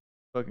story.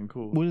 Fucking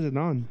cool. What is it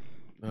on?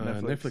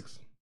 Netflix.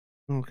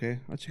 Okay,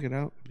 I'll check it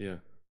out. Yeah.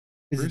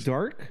 Is First- it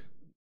dark?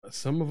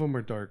 Some of them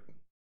are dark.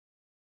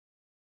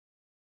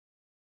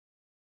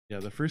 Yeah,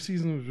 the first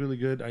season was really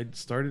good. I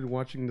started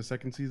watching the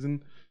second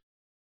season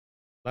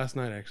last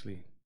night,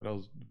 actually, but I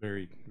was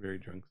very, very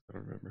drunk. So I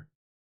don't remember.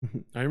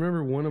 I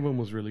remember one of them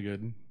was really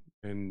good,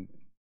 and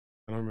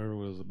I don't remember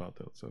what it was about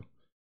though. So,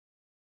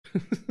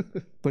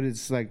 But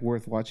it's like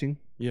worth watching.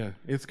 yeah,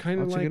 it's kind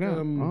I'll of check like it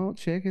out. I'll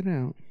check it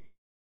out.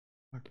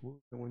 fuck, what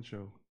was that one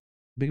show?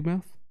 Big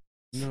Mouth.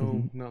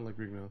 No, not like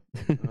Big Mouth.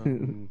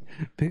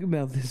 Big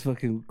Mouth is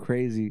fucking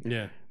crazy.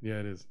 Yeah,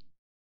 it is.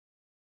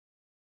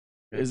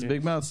 Yeah, Is I Big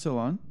can't- Mouth still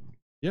on?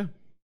 Yeah,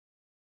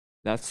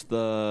 That's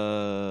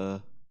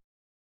the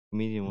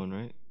comedian one,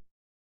 right?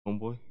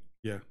 Homeboy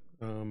yeah.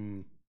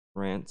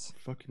 Rants.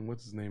 Fucking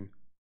what's his name?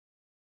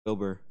 Bill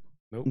Burr.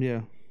 Nope.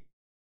 Yeah,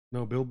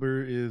 No, Bill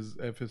Burr is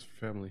F his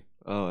family.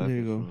 Oh, There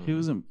you go. He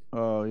was in.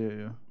 Oh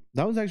yeah.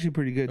 that was actually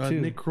pretty good too.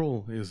 Nick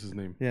Kroll is his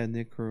name. Yeah,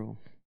 Nick Kroll.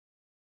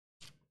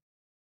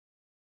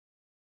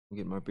 I'm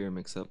getting my beer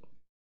mixed up.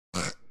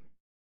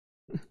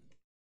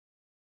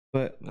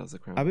 But That was the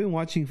crown. I've been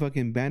watching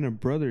fucking Band of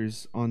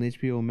Brothers on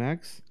HBO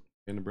Max.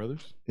 And the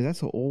brothers.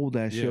 That's an old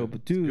ass Yeah, show, but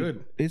it's dude,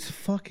 good. it's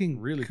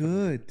fucking Really fucking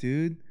good,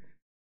 dude.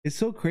 It's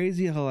so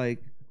crazy how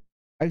like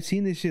I've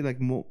seen this shit like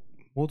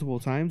multiple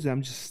times, and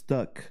I'm just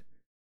stuck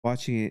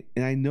watching it,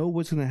 and I know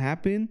what's gonna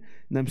happen,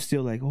 and I'm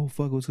still like, oh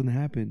fuck, what's gonna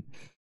happen?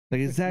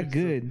 Like it's that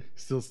good.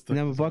 Still stuck. And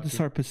I'm this about to fucking-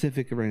 start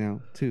Pacific right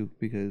now too,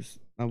 because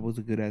that was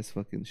a good ass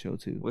fucking show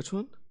too. Which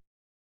one?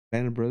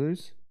 Band of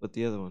Brothers, But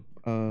the other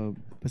one.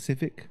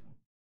 Pacific.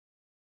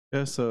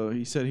 Yeah. So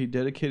he said he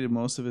dedicated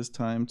most of his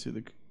time to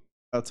the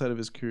outside of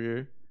his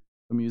career,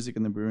 the music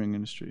and the brewing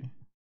industry.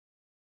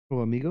 Oh,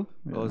 Amigo.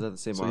 Yeah. Oh, is that the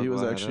same So he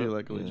was article I had actually up?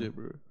 like a Yeah. legit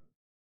brewer.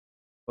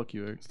 Fuck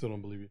you, Eric. Still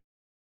don't believe you.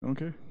 I don't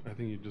care. I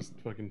think you just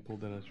fucking pulled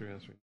that out your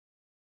ass right.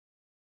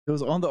 It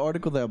was on the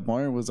article that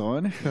Martin was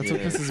on. That's what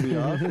Yeah. pisses me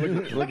off.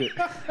 Look at,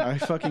 I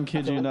fucking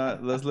kid you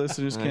not. The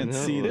listeners I can't know.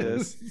 see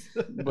this,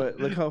 but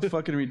look how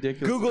fucking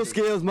ridiculous. Google this is.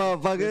 skills, This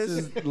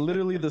motherfuckers. is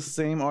literally the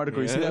same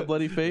article. You see Yeah. that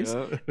bloody face?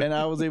 Yeah. And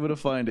I was able to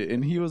find it.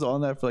 And he was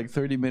on that for like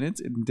 30 minutes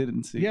and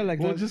didn't see. Yeah, it.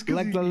 like Well, the, just 'cause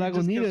like he the just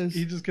kept- Lagunitas.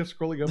 He just kept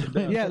scrolling up and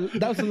down. Yeah,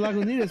 that was the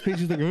Lagunitas page.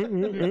 He's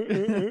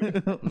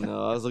like,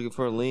 No, I was looking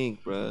for a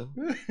link, bro.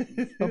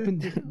 up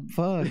and down.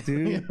 Fuck,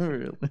 dude.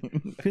 Really.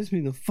 Piss me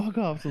the fuck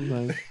off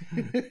sometimes.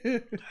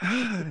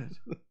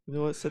 You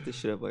know what? Set this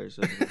shit up by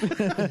yourself.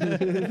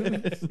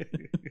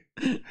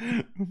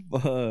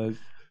 Fuck.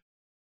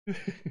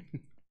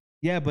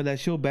 Yeah, but that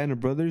show Band of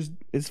Brothers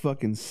is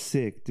fucking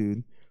sick,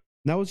 dude.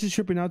 And I was just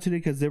tripping out today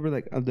because they were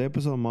like on the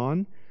episode I'm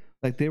on,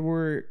 like they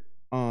were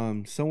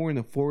somewhere in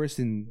the forest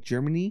in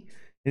Germany,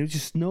 and it was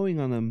just snowing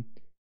on them,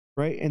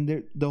 right?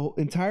 And the whole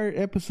entire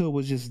episode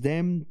was just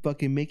them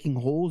fucking making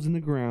holes in the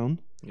ground,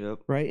 Yep.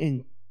 right,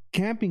 and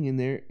camping in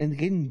there and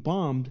getting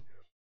bombed,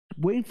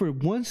 waiting for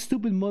one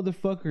stupid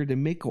motherfucker to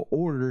make an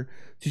order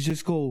to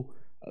just go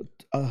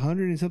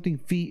 100 and something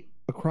feet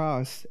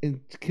across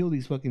and kill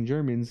these fucking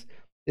Germans.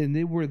 And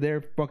they were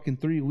there fucking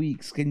 3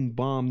 weeks getting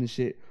bombed and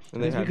shit.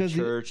 And they Just had because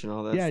church and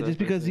all that Yeah, stuff. just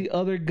because the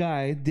other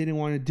guy didn't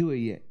want to do it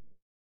yet.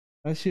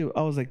 That shit,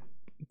 I was like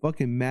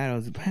fucking mad. I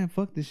was like, man,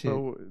 fuck this shit.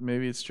 So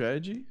maybe it's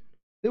strategy?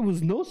 There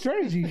was no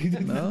strategy.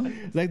 No?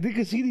 Like they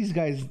could see these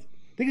guys,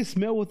 they could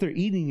smell what they're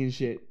eating and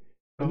shit.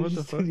 Oh, And what it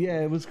the just- fuck?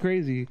 Yeah, it was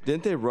crazy.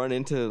 Didn't they run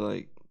into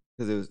like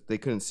because they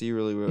couldn't see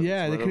really where?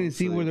 Yeah, they couldn't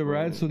see where they were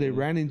at, so they yeah.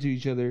 ran into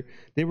each other.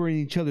 They were in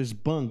each other's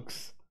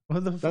bunks.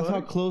 What the That's fuck?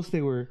 how close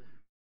they were.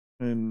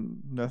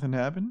 And nothing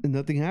happened? And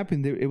nothing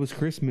happened. It was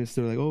Christmas.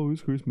 They're like, oh,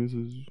 it's Christmas.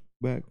 It's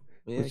back.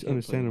 Yeah, Which is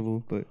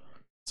understandable. But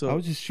So I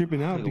was just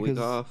tripping out Take a week because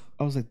off.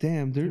 I was like,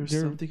 damn, there's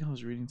they're something I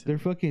was reading today. they're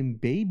fucking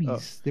babies.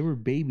 Oh. They were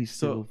babies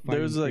still. So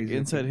there's fighting like crazy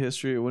inside people.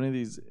 history. One of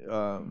these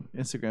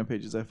Instagram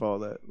pages I follow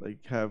that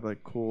like have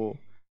like cool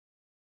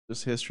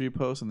just history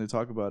posts and they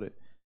talk about it.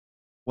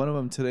 One of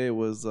them today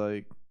was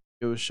like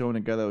it was showing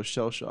a guy that was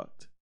shell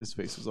shocked. His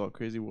face was all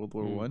crazy, World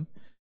War One,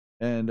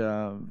 and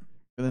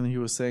then he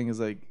was saying is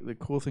like the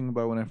cool thing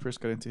about when I first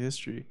got into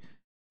history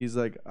He's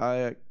like,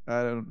 I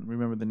don't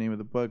remember the name of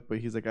the book, but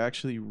he's like, I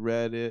actually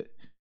read it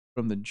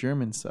from the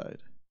German side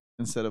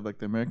instead of like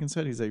the American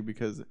side. He's like,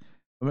 because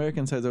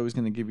American side's always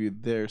going to give you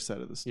their side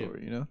of the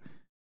story, you know?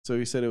 So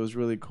he said it was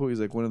really cool.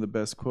 He's like, one of the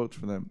best quotes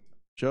from that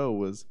show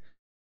was,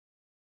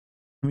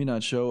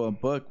 not show, a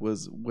book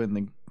was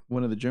when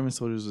one of the German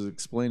soldiers was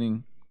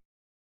explaining,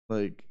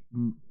 like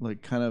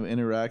kind of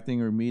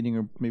interacting or meeting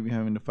or maybe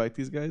having to fight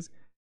these guys.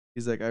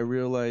 He's like, I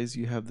realize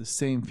you have the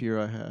same fear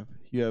I have.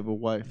 You have a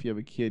wife, you have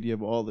a kid, you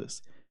have all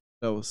this.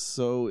 That was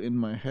so in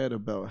my head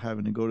about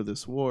having to go to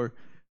this war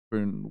for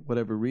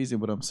whatever reason,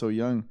 but I'm so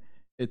young.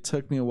 It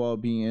took me a while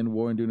being in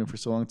war and doing it for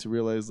so long to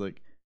realize,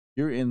 like,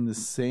 you're in the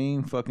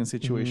same fucking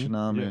situation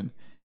I'm in,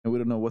 and we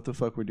don't know what the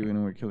fuck we're doing,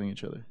 and we're killing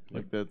each other.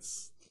 Like,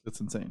 that's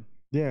insane.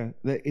 Yeah,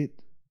 that it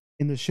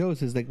in the show it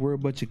says like we're a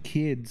bunch of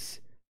kids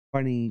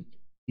fighting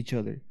each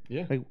other.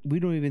 Yeah. Like we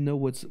don't even know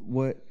what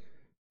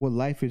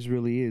life is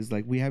really is.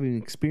 Like we haven't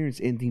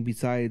experienced anything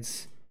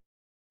besides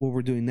what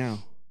we're doing now.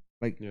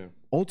 Like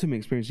ultimate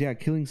experience,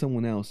 killing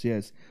someone else,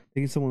 yes.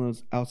 Taking someone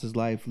else's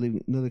life,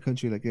 leaving another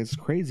country, like that's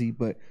crazy.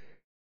 But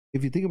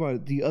if you think about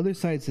it, the other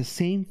side's the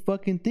same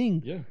fucking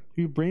thing. Yeah.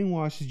 You're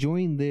brainwashed,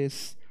 join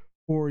this,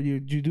 or you're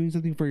doing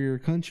something for your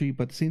country,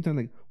 but at the same time,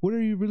 like, what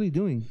are you really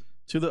doing?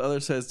 To the other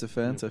side's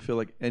defense, I feel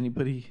like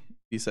anybody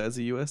besides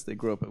the U.S., they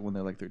grow up when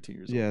they're like 13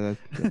 years old. Yeah,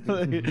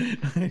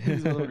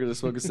 these motherfuckers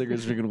smoking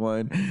cigarettes, drinking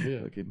wine,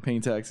 paying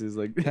taxes,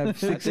 like have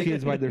 6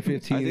 kids by their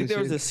 15. I think there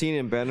was a scene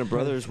in Band of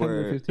Brothers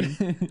where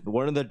 15.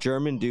 one of the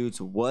German dudes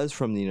was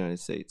from the United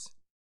States.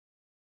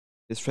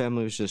 His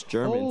family was just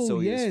German, so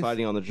he was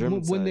fighting on the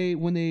German side.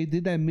 When they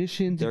did that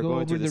mission to go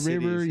over the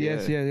river,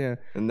 cities, yeah.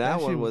 And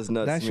that one was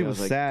nuts. That shit was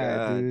sad,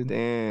 God, dude.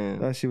 Damn.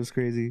 That shit was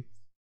crazy.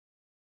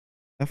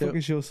 That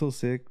fucking show was so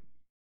sick.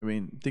 I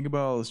mean, think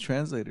about all those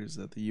translators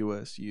that the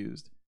U.S.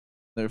 used.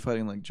 They were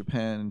fighting like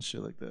Japan and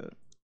shit like that.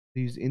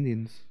 They used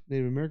Indians,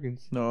 Native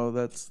Americans. No,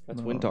 that's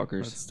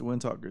Windtalkers. That's the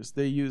Windtalkers.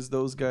 They used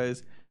those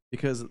guys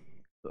because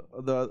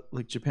the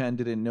like Japan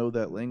didn't know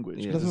that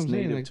language. That's what I'm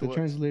saying. Like the us.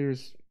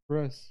 translators for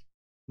us.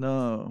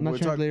 No, not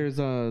translators.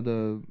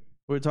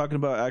 We're talking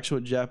about actual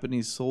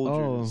Japanese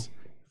soldiers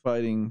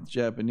fighting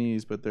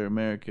Japanese, but they're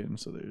American,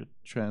 so they're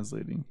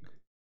translating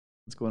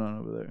what's going on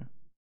over there.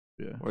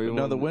 Yeah.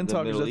 No, the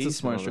Windtalkers, that's a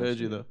smart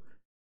strategy, though.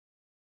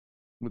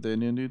 With the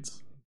Indian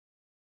dudes.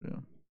 Yeah.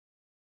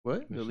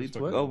 What? The elites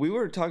what? Oh, we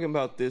were talking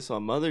about this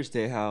on Mother's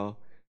Day, how,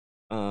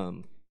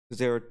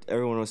 because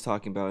everyone was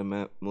talking about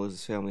in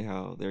Melissa's family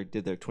how they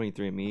did their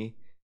 23andMe,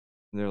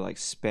 and they're like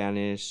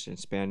Spanish and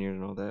Spaniard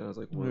and all that. I was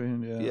like, what?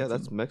 Yeah,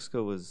 that's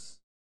Mexico was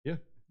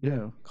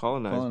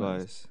colonized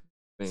by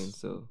Spain,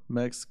 so.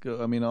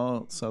 Mexico, I mean,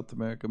 all South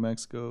America,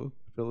 Mexico,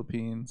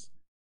 Philippines,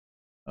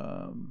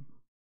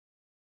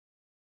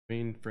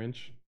 Spain,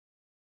 French.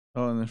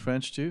 Oh, and the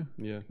French too.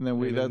 Yeah, and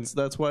then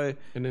that's why.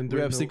 And then we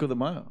have Cinco de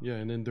Mayo. Yeah,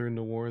 and then during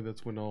the war,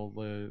 that's when all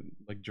the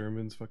like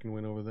Germans fucking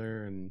went over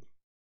there, and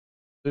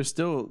there's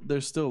still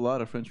a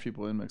lot of French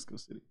people in Mexico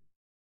City.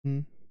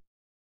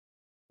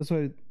 That's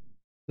why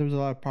there was a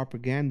lot of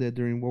propaganda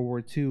during World War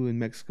II in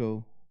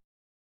Mexico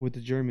with the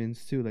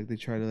Germans too. Like they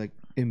try to like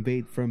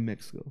invade from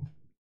Mexico.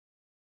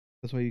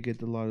 That's why you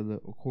get a lot of the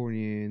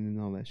accordion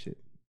and all that shit.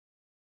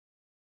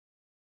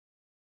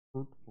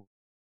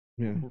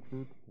 Yeah.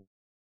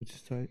 Which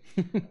is tight.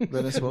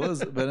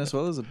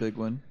 Venezuela's a big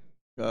one.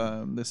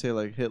 They say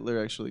like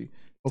Hitler actually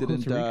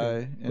didn't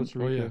die. Costa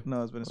Rica.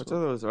 No, it's Venezuela. I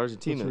thought it was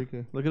Argentina. Costa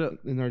Rica. Look it up.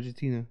 In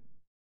Argentina.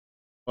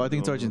 Oh, I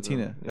think it's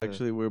Argentina. Yeah.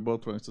 Actually, we're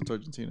both wrong. So it's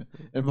Argentina.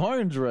 And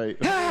Martin's right.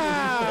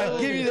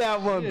 Give me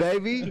that one,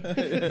 baby.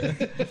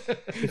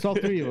 It's all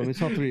three of them.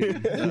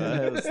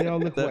 They all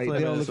look white.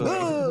 They all look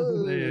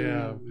white.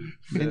 Yeah.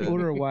 And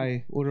order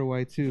Y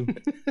too.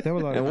 And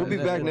we'll be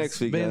back next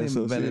week, guys.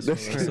 So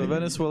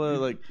Venezuela,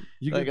 like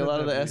a lot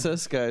of the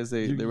SS guys,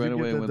 they ran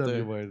away and went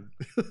there.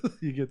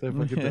 You get that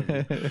fucking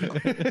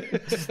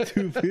W.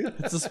 Stupid.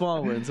 It's the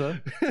small ones, huh?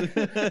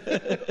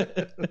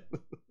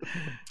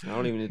 I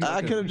don't even.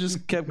 I could have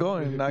just kept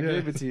going and not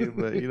gave it to you,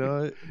 but you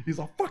know what? He's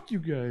like, "Fuck you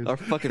guys." Our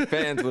fucking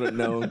fans would have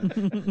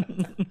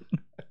known.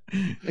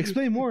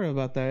 Explain more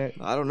about that.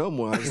 I don't know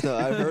more. I've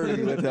heard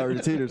you went to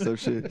Argentina or some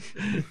shit.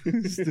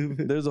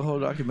 Stupid. There's a whole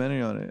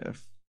documentary on it.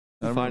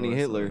 Finding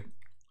Hitler.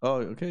 Oh,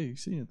 okay. You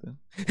see it then?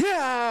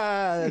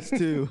 Yeah, that's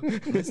 2.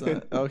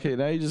 Okay,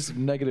 now you just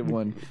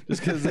 -1,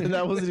 just because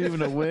that wasn't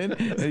even a win,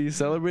 and you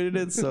celebrated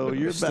it. So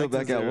you're still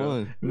back at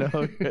 1. No,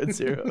 you're at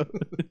 0.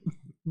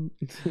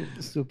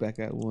 Still back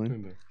at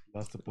 1.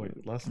 Lost the point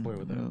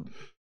with that.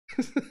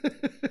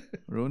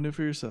 Ruined it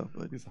for yourself,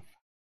 buddy.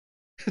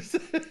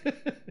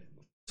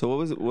 So what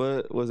was it?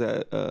 What was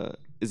that?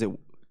 Is it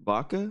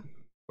vodka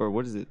or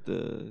what is it?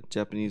 The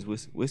Japanese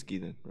whiskey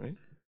then, right?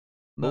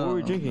 No. What were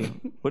we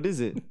drinking? What is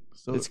it?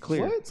 It's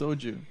clear. What?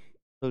 Soju.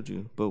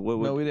 But what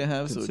would we didn't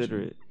have consider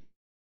soju. it?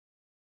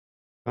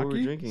 What were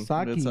we drinking?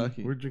 Sake.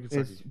 We're drinking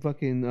sake. It's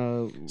fucking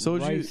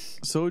soju. rice.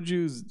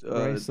 Soju's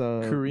Rice,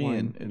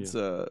 Korean. wine. It's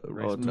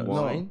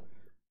wine.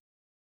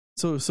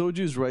 So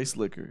soju's rice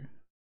liquor.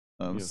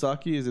 Yeah.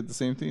 Sake, is it the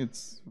same thing?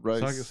 It's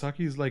rice. Sake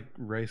is like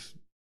rice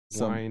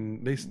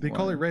wine. They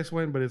call it wine. rice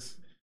wine, but it's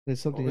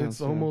something else.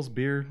 it's almost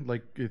beer.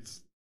 Like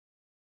it's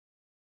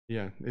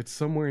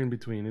somewhere in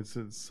between. It's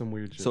some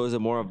weird shit. So is it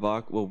more of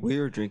vodka? Well, we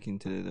were drinking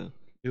today though.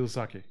 It was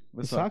sake.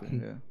 With sake.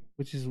 yeah.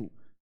 which is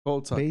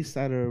Cold sake. based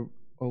out of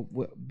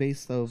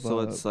based of So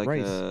it's like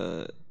rice.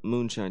 a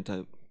moonshine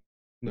type.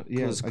 No,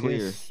 Yeah, it's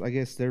clear. I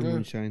guess they're Yeah.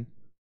 moonshine.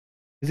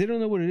 Because they don't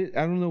know what it is.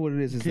 I don't know what it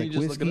is. It's Can you like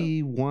just look it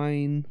whiskey,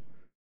 wine,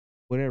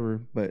 whatever.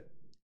 But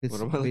it's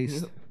What am I looking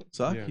based. at?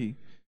 Sake.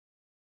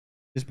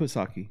 Just put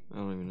sake. I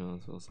don't even know.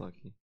 It's all sake.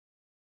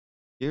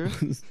 Here?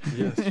 Yes,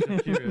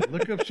 Shakira.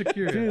 Look up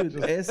Shakira. Dude,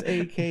 Just-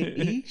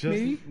 SAKE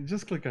maybe.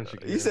 just click on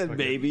Shakira. You said Fuck it.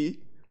 baby.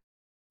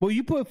 Well,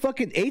 you put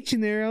fucking H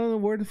in there. I don't know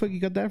where the fuck you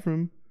got that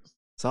from.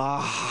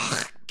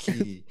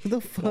 Sake. What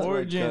the fuck? where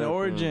I got it Origin, from.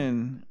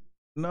 origin.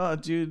 No,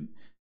 dude.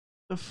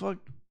 The fuck?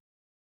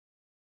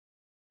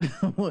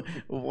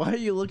 Why are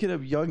you looking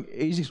up young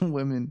Asian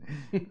women?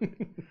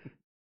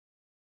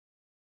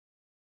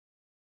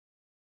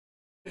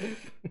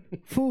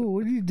 Fool,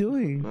 what are you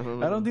doing? I don't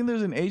know. I don't think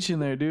there's an H in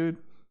there, dude.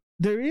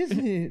 There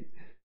isn't.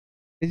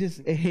 It's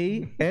just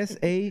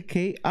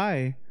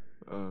SAKI.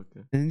 Oh,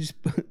 okay. And just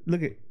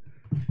look at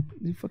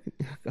you fucking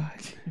God.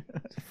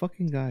 It's a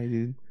fucking guy,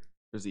 dude.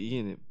 There's an E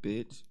in it,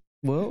 bitch.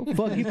 Well,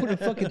 fuck, you put a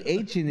fucking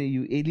H in it,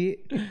 you idiot.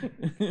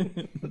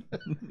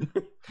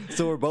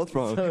 So we're both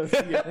wrong. So,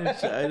 yeah,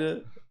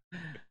 China.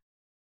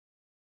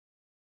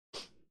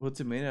 What's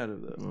it made out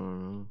of I though?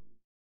 don't know.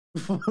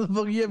 What the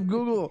fuck? You have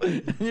Google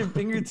at your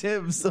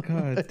fingertips.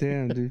 God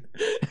damn, dude.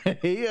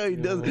 Yeah, he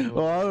does.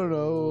 Oh, I don't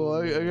know.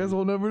 I guess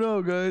we'll never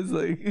know, guys.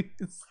 Like,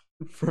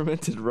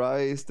 Fermented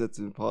rice that's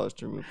been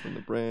polished, removed from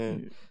the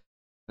brand.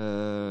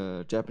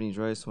 Japanese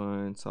rice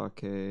wine,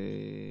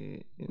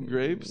 sake,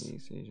 Grapes?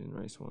 East Asian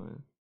rice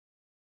wine.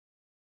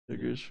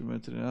 sugars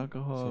fermented in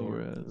alcohol, So,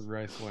 whereas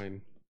rice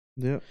wine.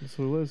 Yep, that's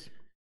what it was.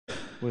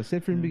 Well, I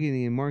said from the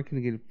beginning, and Mark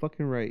gonna get it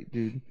fucking right,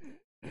 dude.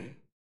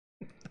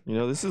 You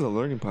know, this is a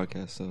learning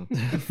podcast, so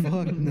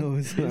Fuck no,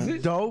 it's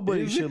not.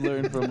 nobody should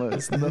learn from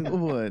us. No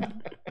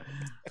one.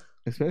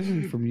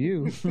 Especially from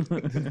you.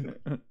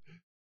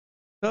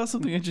 Tell us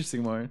something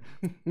interesting, Martin,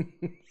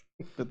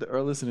 that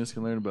our listeners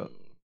can learn about.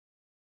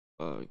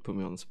 you put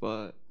me on the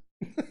spot.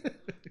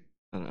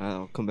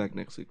 I'll come back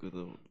next week with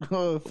a.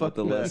 Oh, fuck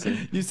the that.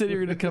 lesson. You said you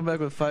were gonna come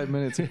back with 5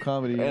 minutes of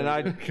comedy. And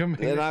I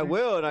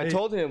will. And I Hey,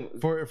 told him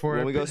For when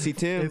our we go pa- see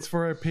Tim. It's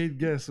for our paid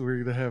guests.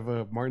 We're gonna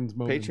have Martin's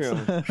moments.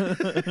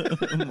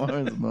 Patreon.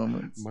 Martin's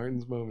moments.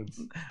 Martin's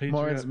moments.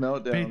 Martin's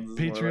meltdowns. is more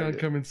Patreon like it.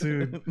 coming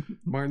soon.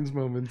 Martin's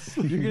moments.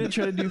 You're gonna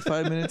try to do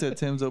 5 minutes at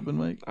Tim's open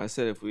mic? I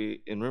said if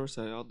we in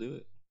Riverside, I'll do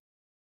it.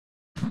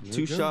 There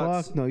Two you go.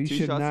 shots. Fuck no, you two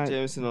should shots not of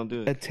Jameson, I'll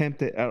do it.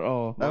 Attempt it at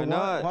all. Why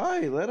not? Why?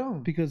 Let him.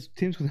 Because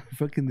Tim's gonna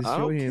fucking I destroy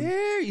don't him.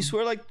 care. You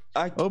swear like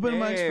I care. Open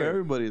mics for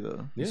everybody,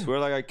 though. You Yeah. swear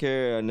like I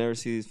care. I never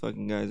see these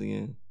fucking guys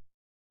again.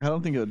 I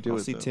don't think he'll do I'll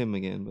it. see though. Tim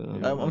again, but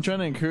I'm trying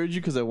to encourage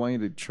you because I want you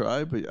to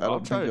try, but I I'll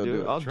don't try think to you'll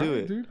do it. I'll Try do it,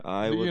 it. dude.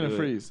 I You're will gonna do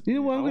freeze. You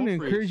know what? I'm I won't gonna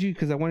freeze. encourage you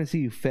because I want to see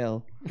you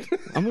fail.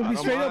 I'm gonna be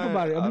straight up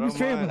about it. I'm gonna be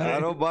straight up about it. I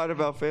don't mind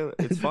about failing.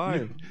 It's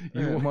fine.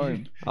 Yeah, want-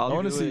 Martin. I'll I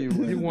want to do see it. you. You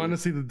win. want to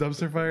see the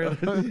dumpster fire?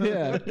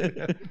 Yeah.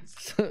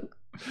 So,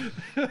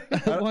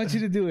 I want you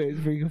to do it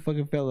before you can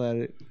fucking fail at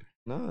it.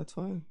 No, it's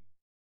fine.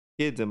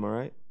 Kids, am I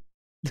right?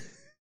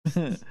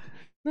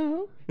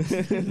 No. I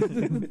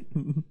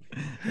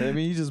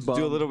mean, you just Do a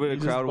bombed. little bit of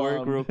You just crowd work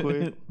bombed. real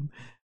quick.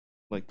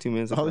 Like 2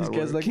 minutes of All these crowd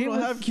guys work. like, we Give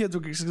don't us- have kids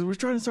because we're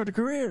trying to start a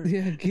career.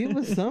 Yeah, give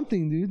us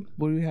something, dude.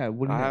 What do we have?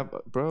 What do I we have?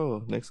 have,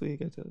 bro, next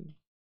week I tell you.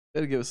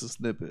 Gotta give us a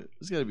snippet.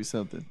 There's gotta be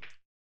something.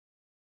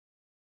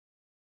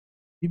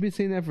 You've been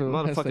saying that for I'm the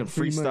not a last fucking like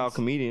 3 freestyle months.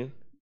 comedian.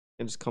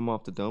 I just come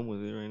off the dome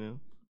with it right now.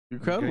 Your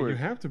crowd You work.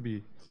 have to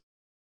be.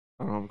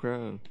 I don't have a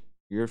crowd.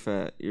 You're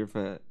fat. You're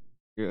fat.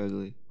 You're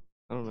ugly.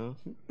 I don't know.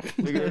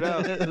 Figure it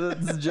out.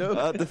 That's a joke.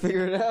 I have to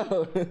figure it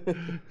out.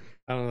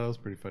 I don't know. That was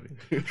pretty funny.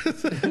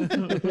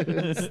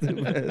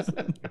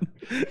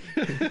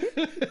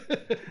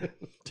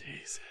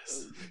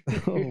 Jesus.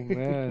 Oh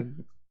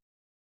man,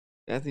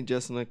 Anthony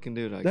Justin, I can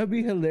do it. that'd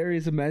be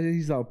hilarious. Imagine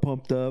he's all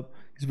pumped up,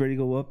 he's ready to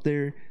go up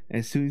there, and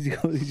as soon as he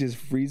goes, he just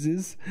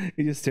freezes.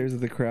 He just stares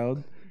at the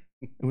crowd,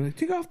 and we're like,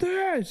 "Take off the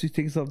hat." So he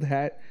takes off the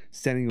hat,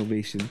 standing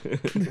ovation.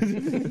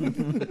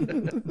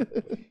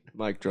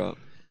 Mic drop.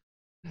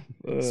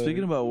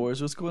 Speaking about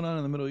wars, what's going on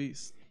in the Middle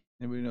East?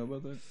 Anybody know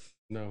about that?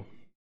 No,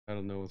 I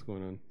don't know what's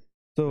going on.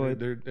 so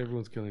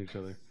Everyone's killing each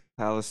other.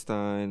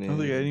 Palestine I and don't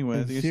think anyone.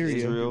 I in think it's Syria.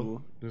 just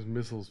Israel. There's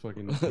missiles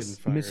fucking getting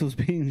fired missiles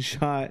being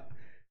shot,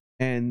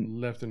 and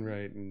left and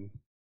right, and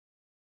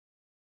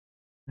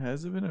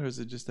Has it been, or is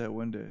it just that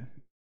one day?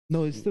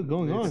 no, it's still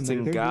going on. It's Like,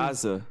 in they're doing-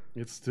 Gaza.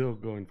 it's still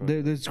going.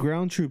 There's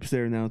ground troops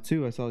there now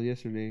too. I saw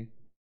yesterday,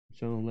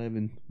 Channel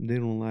 11. They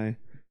don't lie.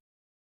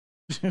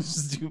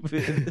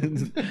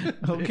 Stupid.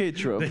 Okay,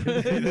 Trump.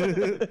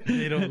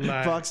 They don't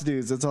lie. Fox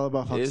News. That's all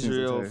about Fox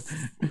Israel. News.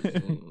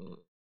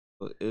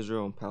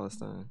 Israel and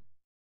Palestine.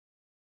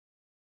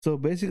 So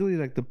basically,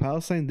 like the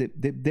Palestine,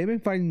 they've been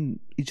fighting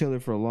each other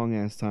for a long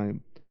ass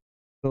time.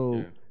 So,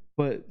 Yeah.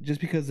 but just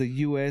because the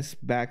U.S.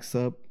 backs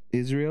up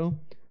Israel,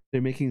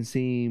 they're making it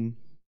seem.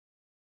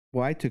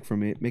 Well, I took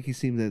from it, making it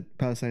seem that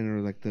Palestine are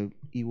like the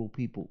evil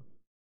people,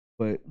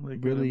 but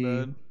Like really, good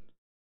and bad.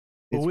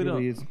 it's Well, we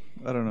really don't.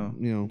 I don't know.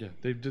 you know, Yeah,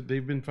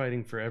 they've been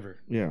fighting forever.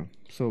 yeah.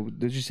 So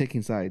they're just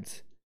taking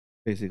sides,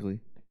 basically.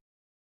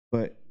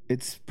 But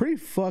it's pretty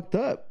fucked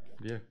up.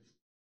 Yeah.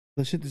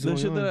 The shit that's The going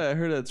shit on. that I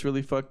heard that's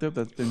really fucked up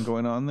that's been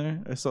going on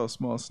there. I saw a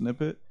small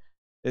snippet.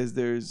 Is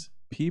there's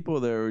people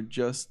that are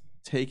just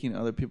taking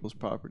other people's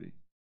property.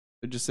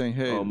 They're just saying,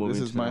 "Hey, Oh, moving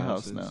this is to my their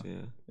house houses, now."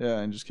 Yeah, Yeah,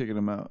 and just kicking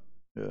them out.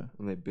 Yeah,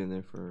 and they've been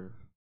there for.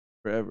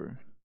 forever.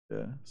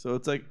 Yeah, so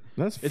it's like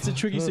That's it's a fucked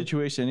tricky up.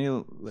 situation. I need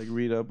to like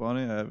read up on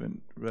it. I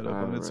haven't read up I on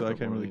haven't it, so read I up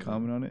can't on really it either.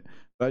 comment on it.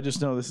 But I just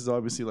know this is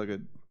obviously like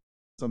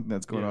something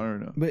that's going Yeah. on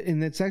right now. But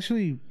and it's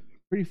actually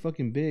pretty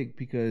fucking big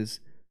because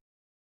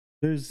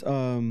there's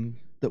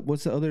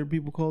what's the other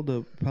people called,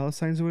 the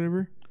Palestinians or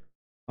whatever?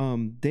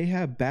 They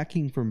have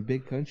backing from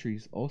big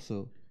countries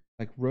also.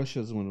 Like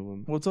Russia's one of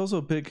them. Well, it's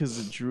also big because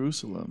of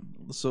Jerusalem.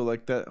 So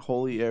like that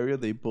holy area,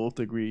 they both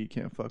agree you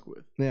can't fuck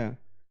with. Yeah.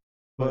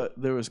 But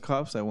there was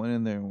cops that went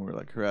in there and were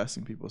like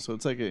harassing people. So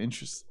it's like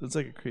It's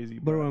like a crazy.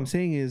 But what battle. I'm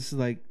saying is,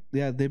 like,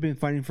 yeah, they've been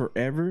fighting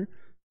forever,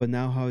 but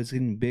now how it's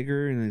getting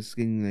bigger and it's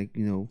getting like,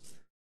 you know,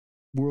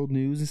 world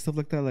news and stuff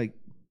like that. Like,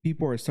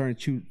 people are starting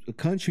to choose,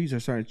 countries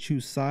are starting to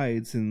choose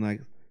sides, and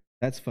like,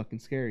 that's fucking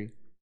scary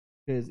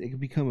because it could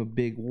become a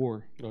big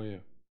war. Oh yeah.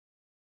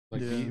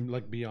 Like Yeah.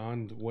 like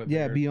beyond what.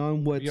 Yeah, they're-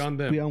 beyond what beyond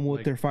them, what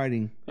like- they're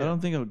fighting. I don't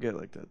think it'll get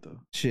like that though.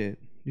 Shit,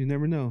 you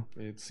never know.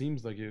 It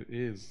seems like it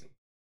is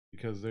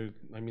because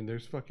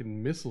there's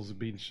fucking missiles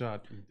being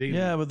shot daily.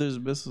 Yeah, but there's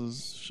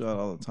missiles shot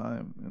all the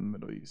time in the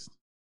Middle East.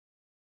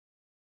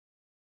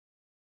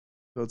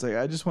 So it's like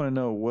I just want to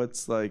know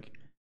what's like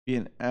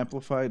being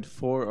amplified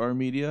for our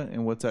media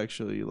and what's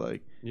actually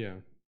like, Yeah.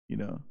 you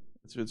know,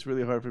 it's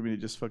really hard for me to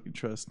just fucking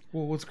trust.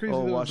 Well, what's crazy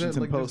Oh, though Washington is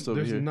that, like, Post over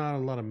there's here. not a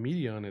lot of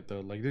media on it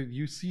though. Like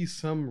you see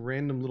some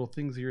random little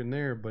things here and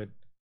there, but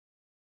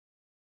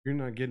you're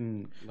not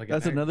getting like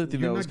That's another thing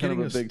you're that was not kind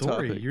of a getting big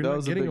story. topic. You're That not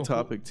was a getting big whole-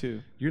 topic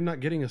too. You're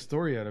not getting a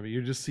story out of it.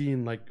 You're just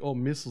seeing like, oh,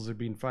 missiles are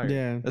being fired.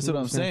 Yeah, That's what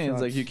little I'm saying.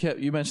 It's like snapshots.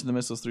 you mentioned the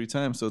missiles 3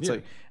 times, so it's Yeah.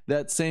 like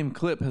that same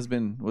clip has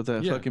been with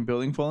that Yeah. fucking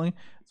building falling.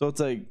 So it's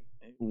like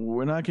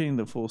we're not getting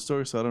the full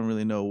story, so I don't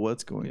really know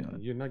what's going Yeah,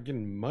 on. you're not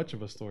getting much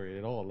of a story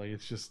at all. Like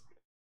it's just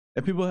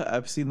And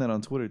I've seen that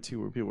on Twitter too,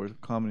 where people are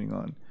commenting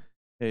on,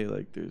 "Hey,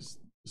 like there's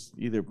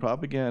either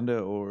propaganda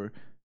or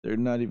they're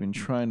not even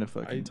trying to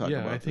fucking talk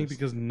about I think this."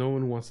 because no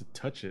one wants to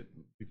touch it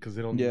because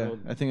they don't Yeah, know.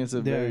 I think it's a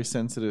Yeah, very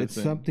sensitive It's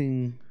thing.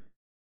 something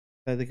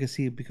that they could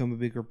see it become a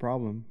bigger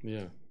problem.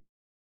 Yeah.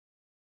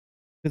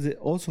 Because it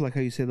also, like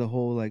how you said, the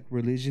whole like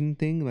religion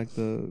thing, like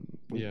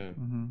Yeah.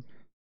 hmm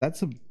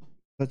that's a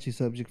touchy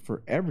subject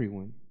for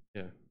everyone.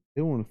 Yeah.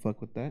 They don't want to fuck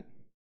with that.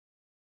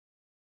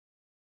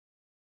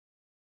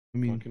 I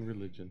mean, Fucking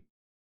religion.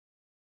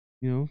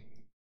 you know,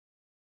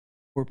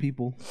 poor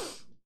people.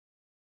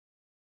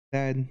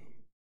 Sad.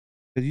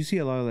 Because you see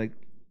a lot of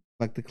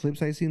like the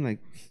clips I seen, like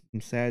some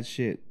sad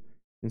shit.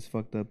 It's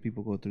fucked up.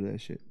 People go through that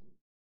shit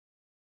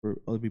for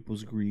other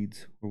people's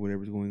greeds or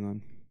whatever's going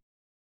on.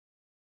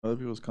 Other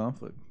people's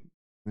conflict.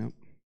 Yep.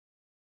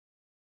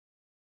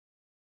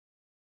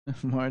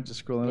 Mark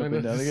just scrolling I up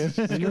and know. down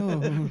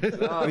again.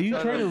 No, Are I'm you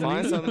trying to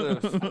find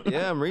read? something?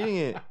 Yeah, I'm reading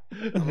it.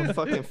 I'm a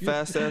fucking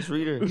fast ass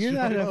reader, You're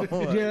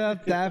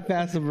not that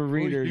fast of a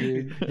reader,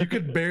 dude. You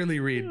could barely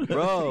read.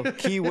 bro.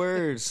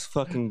 Keywords,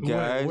 fucking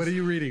guys. What are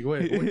you reading?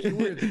 What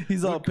keywords?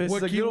 He's all What- pissed.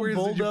 What He's like, you don't keywords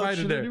bold did you up find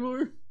in shit there?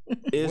 anymore.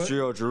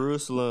 Israel,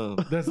 Jerusalem.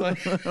 That's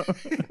like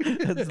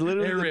That's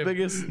literally Arab. the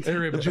biggest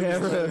Arab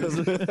Jews.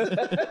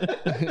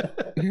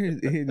 You're an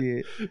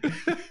idiot.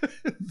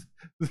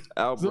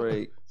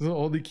 Outbreak, Those are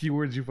all the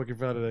keywords you fucking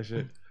found in that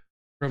shit.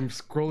 From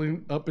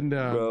scrolling up and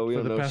down bro. We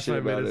for don't the know past shit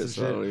 5 about it, minutes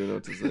so I don't and even know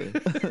what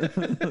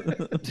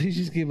to say. You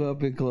just give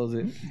up and close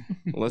it.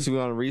 Unless you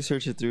want to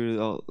research it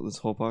through this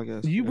whole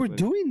podcast. You were But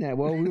doing that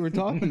while we were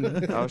talking.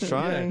 I was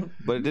trying,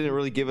 but it didn't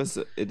really give us.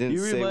 It didn't You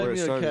say remind where it me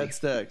of started. Kat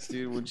Stacks,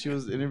 dude. When she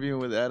was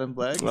interviewing with Adam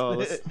Black. Oh,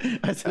 let's-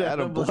 I said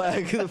Adam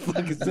Black. Who the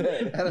fuck is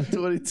that? Adam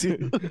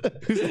 22.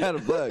 Who's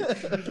Adam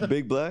Black?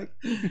 Big Black?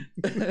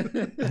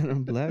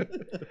 I'm black.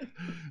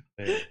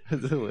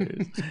 That's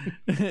hilarious.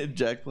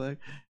 Jack Black.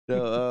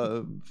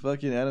 No,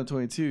 fucking Adam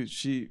 22.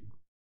 She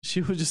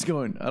was just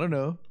going, I don't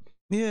know.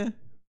 Yeah,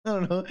 I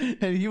don't know.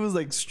 And he was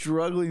like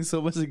struggling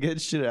so much to get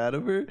shit out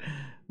of her.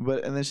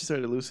 And then she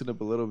started to loosen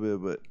up a little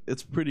bit. But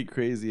it's pretty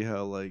crazy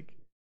how like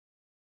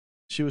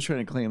she was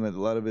trying to claim that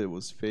a lot of it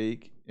was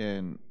fake.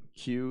 And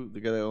Q, the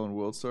guy that owned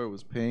World Star,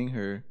 was paying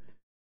her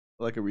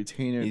like a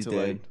retainer He's to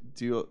dead. like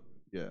do.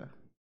 Yeah.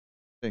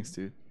 Thanks,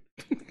 dude.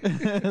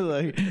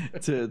 Like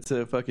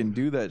to fucking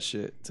do that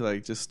shit, to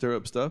like just stir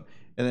up stuff,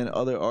 and then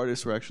other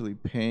artists were actually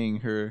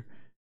paying her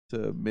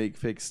to make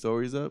fake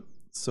stories up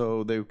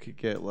so they could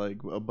get like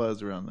a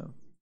buzz around them.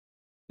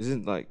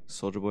 Isn't like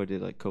Soldier Boy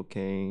did like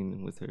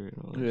cocaine with her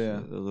and all that Yeah.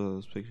 shit?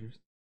 Those pictures.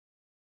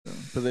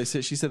 But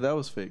she said that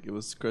was fake. It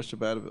was Crushed Up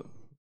Advil.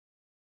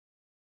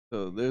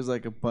 So there's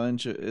like a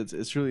bunch of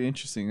it's really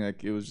interesting.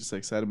 Like it was just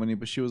like side money,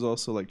 but she was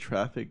also like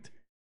trafficked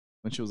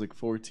when she was like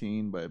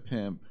 14 by a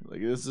pimp.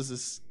 Like this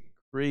is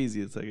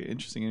crazy. It's like an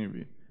interesting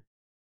interview.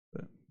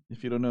 But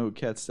if you don't know who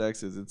Kat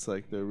Stacks is, it's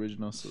like the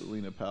original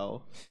Selena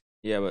Powell.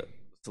 Yeah, but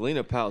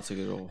Selena Powell took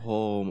it a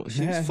whole.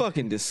 She's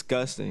fucking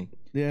disgusting.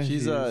 Yeah,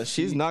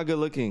 She's not good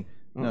looking.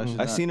 No, she's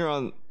I've not. seen her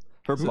on.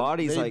 Her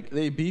body's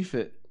they beef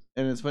it,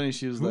 and it's funny.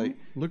 She was Who? like,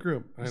 Look her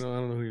up. I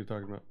don't know who you're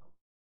talking about.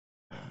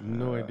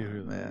 No idea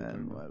who that is.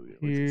 man.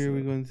 Here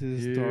we go into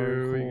this dark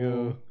Here we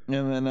hole. go.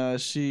 And then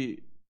she,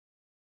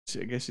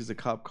 I guess she's a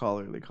cop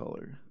caller. They call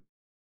her.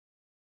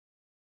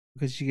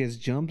 Because she gets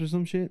jumped or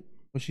some shit.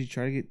 Or she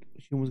tried to get.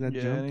 She almost got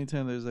Yeah, jumped.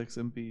 anytime there's like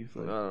some beef, I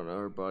like don't know.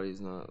 Her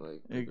body's not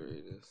like the It-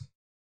 greatest.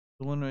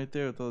 the one right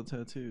there with all the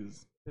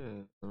tattoos. Yeah,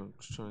 I'm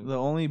just trying. The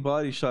only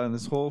body shot in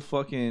this whole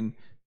fucking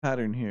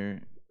pattern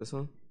here. This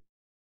one.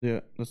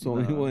 Yeah, that's the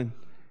only Nah. one.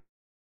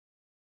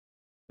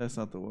 That's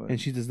not the one. And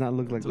she does not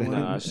look like The that. one-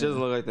 Nah, she doesn't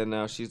look like that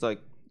now. She's like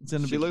it's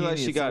in the she bikini. looked like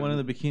she It's the got- one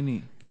in the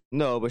bikini.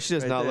 no, but she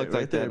does Right not there, look right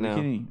like there, that now.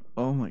 bikini.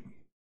 Oh my.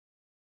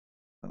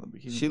 Not the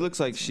bikini. She looks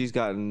like she's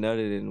gotten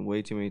nutted in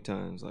way too many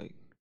times. Like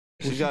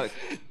she's got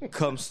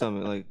cum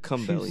stomach, like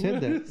cum She belly. said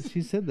that.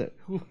 She said that.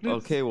 What is-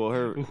 Okay,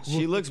 well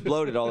she looks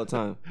bloated all the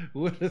time.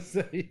 What does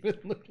that even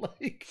look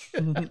like?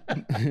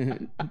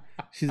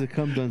 She's a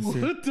cum dunster.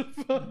 What the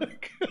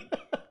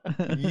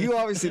fuck? You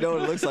obviously know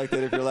what it looks like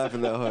that if you're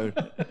laughing that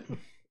hard.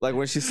 Like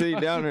when she's sitting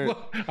down,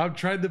 I'm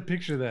trying to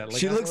picture that.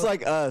 she looks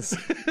like us.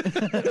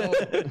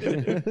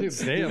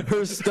 Damn.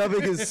 Her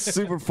stomach is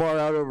super far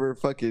out over her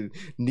fucking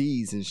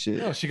knees and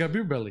shit. Oh, she got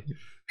beer belly.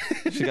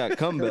 She got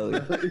cum belly.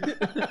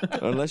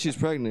 Unless she's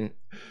pregnant.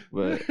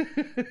 But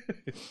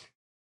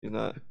she's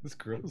not. That's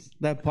gross.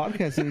 That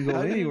podcast didn't go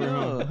How do you anywhere.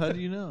 know? Huh? How do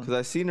you know? Because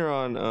I seen her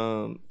on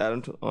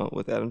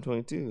with Adam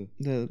 22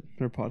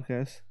 Her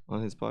podcast.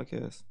 on his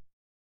podcast.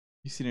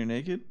 You seen her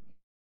naked?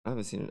 I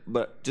haven't seen it,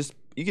 but just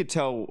you could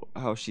tell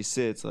how she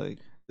sits. Like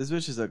This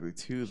bitch is ugly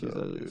too, she's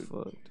though, ugly as dude.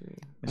 fuck, dude.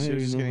 And I she don't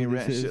was just even know getting who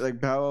rant this shit. is. Like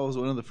Bow Wow was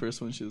one of the first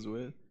ones she was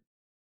with.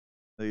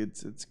 Like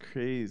it's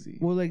crazy.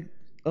 Well, like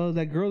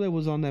that girl that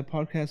was on that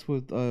podcast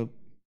with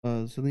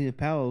Selena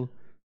Powell,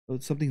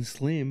 with something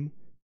slim.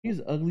 She's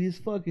ugly as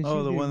fuck. And Oh,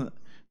 she's the getting-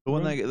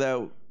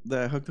 one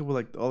that hooked up with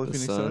like all the The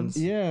Phoenix Suns?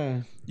 Suns.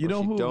 Yeah. You Well,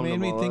 know she who domed made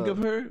them me all think up.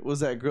 of her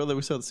was that girl that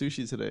we saw at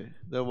sushi today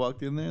that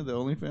walked in there, the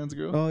OnlyFans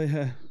girl. Oh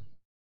yeah.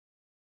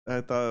 I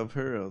thought of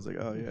her. I was like,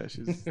 oh yeah,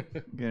 she's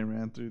getting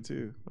ran through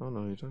too. I don't know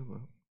what you're talking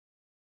about.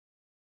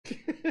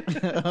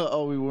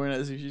 Oh, we weren't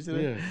at sushi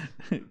today.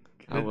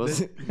 I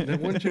wasn't. That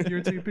one chick you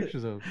were taking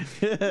pictures of.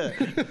 Yeah.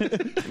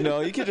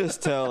 No, you could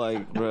just tell,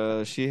 like,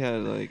 bruh, she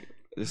had like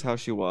this how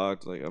she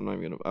walked. Like, I'm not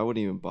even gonna. I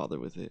wouldn't even bother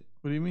with it.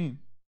 What do you mean?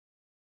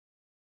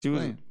 She was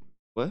Explain.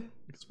 what?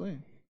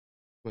 Explain.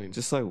 Wait,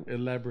 Just like,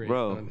 elaborate.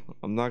 bro, on-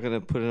 I'm not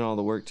gonna put in all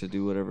the work to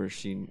do whatever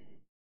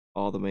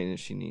all the maintenance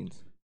she needs.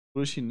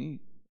 What does she need?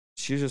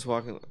 She was just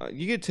walking.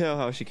 You could tell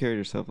how she carried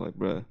herself. Like,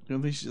 bruh, You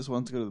don't think she just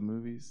wants to go to the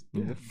movies?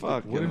 yeah,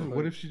 fuck. What yo.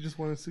 if she just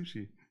wanted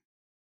sushi?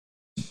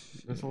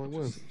 That's all it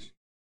was.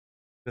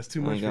 That's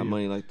too I much ain't for got you.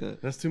 money like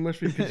that. That's too much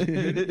for you. 'cause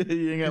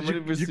You ain't got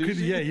money for you sushi. could,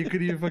 yeah, you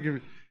could even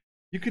fucking.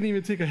 You couldn't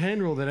even take a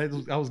hand roll that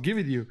I was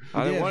giving you.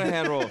 I didn't Yeah. want a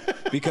hand roll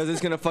because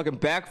it's gonna fucking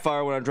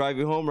backfire when I drive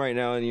you home right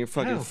now, and you're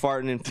fucking How?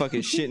 farting and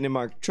fucking shitting in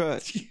my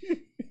truck.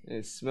 And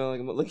it's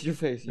smelling. Look at your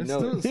face. You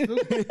That's know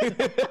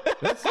it.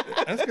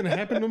 that's gonna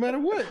happen no matter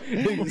what.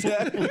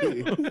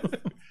 Exactly.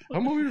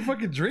 I'm over here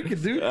fucking drinking,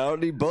 dude. I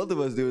don't need both of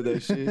us doing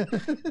that shit.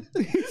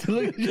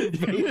 Look at your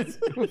face.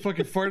 I'm gonna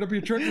fucking fart up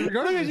your truck Look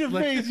regardless. at your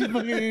Like, face, you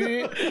fucking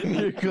idiot.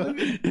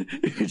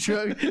 Your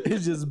truck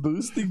is just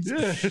boosting.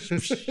 Yeah.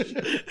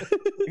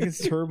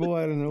 It's turbo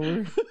out of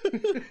nowhere.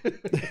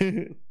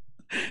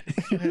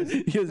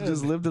 You guys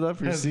just lifted up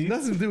your has seats.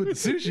 nothing to do with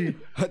the sushi.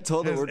 I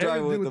told them Has we're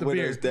driving everything with to the do with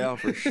the windows beer. down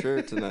for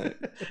sure tonight.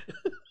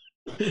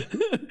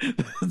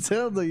 It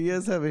sounds like you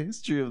guys have a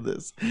history of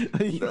this.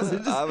 You guys are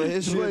just I have a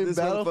history of playing this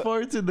battle motherfucker.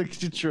 farts in the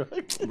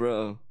truck.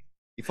 Bro,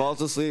 he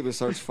falls asleep and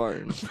starts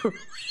farting.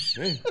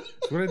 Hey,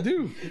 that's what I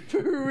do.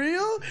 For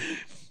real?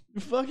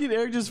 Fucking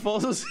Eric just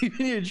falls asleep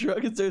in your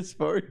truck and starts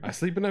farting. I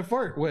sleep and I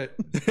fart. What?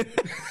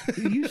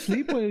 You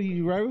sleep when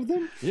you ride with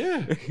them?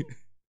 Yeah.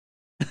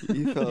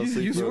 He fell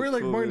asleep. You for a swear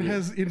like full Martin minute.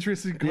 has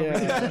interesting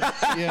conversations.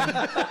 Yeah.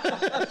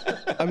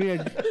 Yeah. I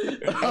mean,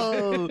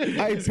 Oh,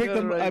 I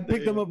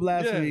picked them up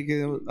last Yeah. week,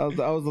 and I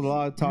was a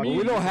lot of talking.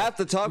 We don't have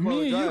to talk while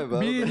we're driving,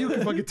 me and you bro.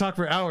 can fucking talk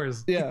for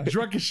hours. Yeah.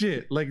 Drunk as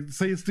shit. Like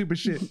saying stupid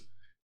shit.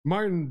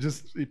 Martin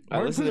just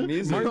I listen to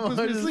music. Martin puts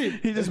me to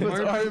sleep. He just puts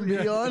Martin-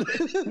 R&B on.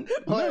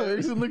 While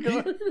Eric's in the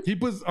car. He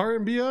puts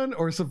R&B on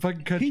or some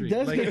fucking country. He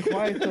does Like- get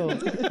quiet though.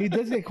 He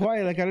does get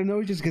quiet. Like I don't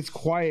know, he just gets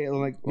quiet. I'm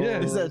like, Yeah.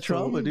 oh, Is that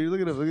trauma, dude?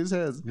 Look at him. Look at his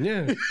hands.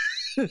 Yeah.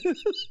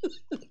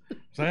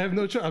 So I have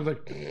no choice. I'm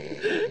like, I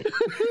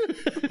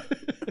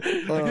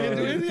can't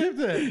do anything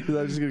after that. Because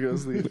I'm just gonna go to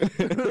sleep.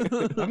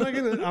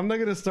 I'm not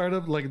gonna start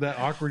up like that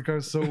awkward car.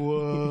 So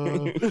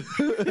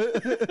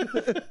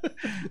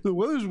The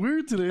weather's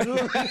weird today.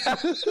 Huh?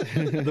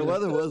 The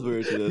weather was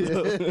weird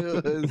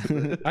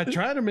today. I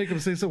try to make him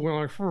say something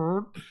like,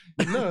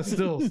 no,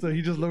 still,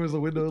 he just lowers the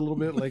window a little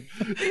bit, like.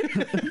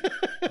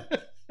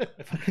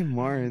 Fucking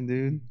Martin,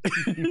 dude.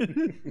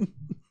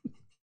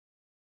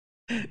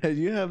 And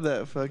you have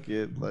that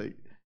fucking like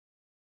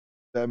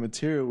that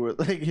material where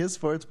like his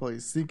farts probably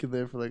sink in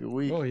there for like a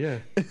week. Oh yeah,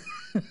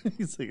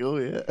 He's like, oh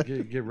yeah.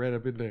 get right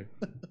up in there.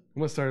 I'm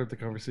gonna start up the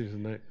conversation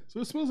tonight. So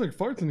it smells like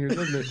farts in here,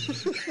 doesn't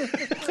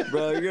it?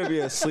 Bro, you're gonna be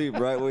asleep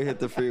right when we hit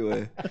the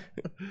freeway.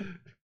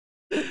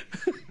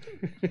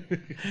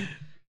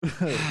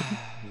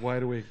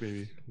 Wide awake,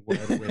 baby.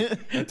 Wide awake.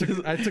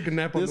 I took a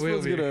nap on This the way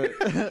one's over here.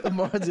 gonna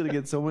Martin's gonna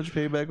get so much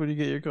payback when you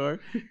get your car.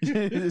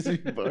 Just be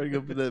farting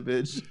up in that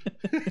bitch.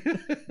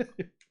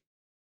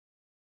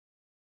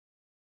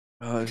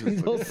 Oh, it's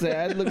He's just so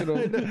sad. Look at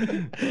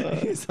him.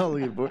 he's not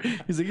looking for.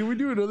 He's like, can we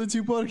do another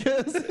 2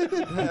 podcasts?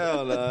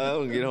 Hell no, I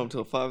don't get home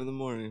till 5 in the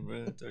morning,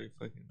 bro. It's already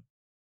fucking.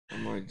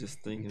 I'm already just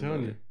I'm thinking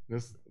telling about you,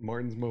 that's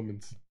Martin's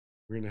moments.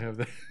 We're gonna have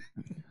that.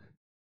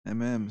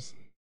 MMs.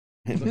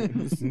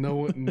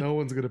 No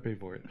one's gonna pay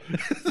for it.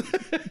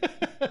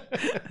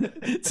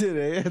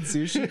 Today at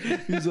sushi,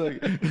 he's like,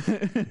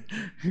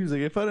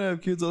 if I don't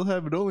have kids, I'll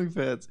have an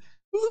OnlyFans.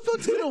 Who the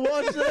fuck's gonna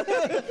watch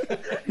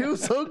that? He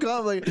was so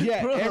calm, like,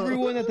 Yeah, bro.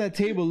 everyone at that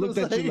table looked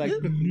at you like,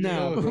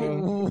 nah,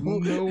 bro.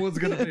 No one's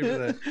gonna pay for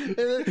that. And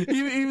then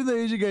even the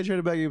Asian guy tried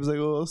to back it. He was like,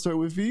 "Oh, I'll start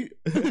with feet."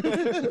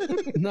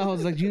 No, I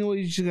was like, you know what?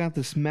 You just have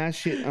to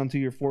smash it onto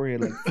your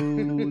forehead like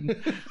food,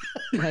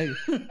 like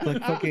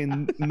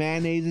fucking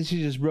mayonnaise. And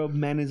she just rub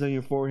mayonnaise on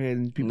your forehead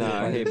and people.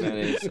 Nah, I hate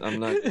mayonnaise. I'm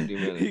not gonna do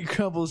He mayonnaise.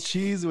 crumbles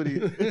cheese when he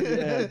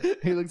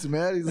he looks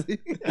mad. He's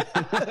like,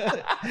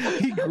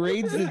 He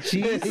grades the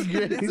cheese. He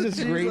grades He the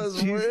just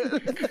grades cheese.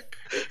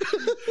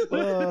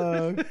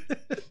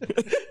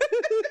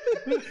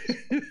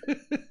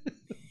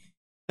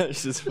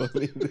 That's just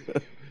funny.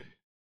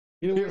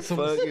 You know You're what?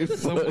 fucking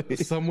funny.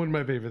 Someone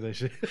might pay for that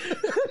shit.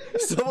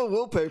 Someone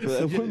will pay for that.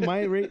 Someone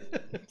might rate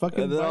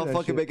fucking. And then buy I'll that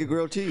fucking shit. make a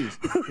grilled cheese.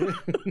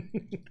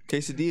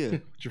 Quesadilla.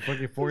 With your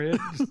fucking forehead.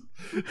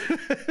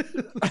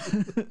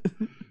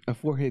 A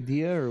forehead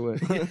dia or what?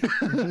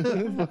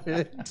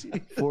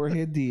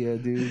 Forehead dia,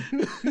 dude.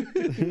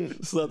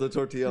 Slap the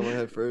tortilla on my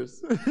head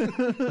first.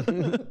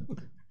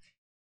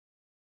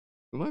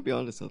 We might be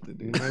onto something,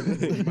 dude.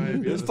 We might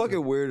be There's onto fucking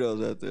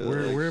weirdos out there.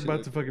 We're Like, we're shit.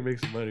 about to fucking make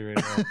some money right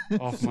now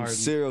off Some Martin.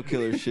 serial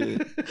killer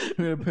shit.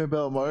 We're gonna pimp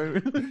out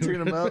Martin,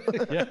 turn him out.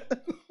 Yeah.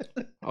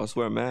 I'll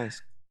wear a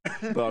mask,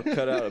 but I'll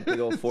cut out a big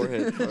old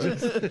forehead.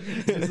 Just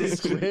a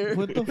square.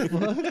 What the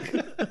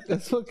fuck?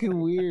 That's fucking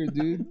weird,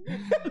 dude.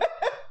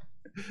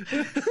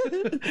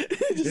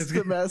 Just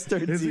the mask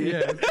starts It's, eating.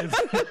 yeah,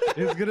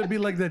 it's gonna be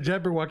like that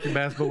Jabberwocky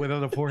mask, but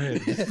without a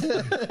forehead.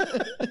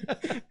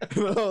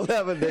 I'll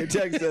have a name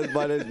tag says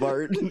my name's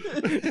Martin.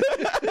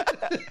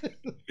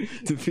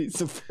 Defeats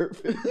the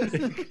purpose.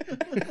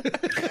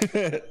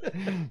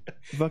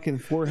 Fucking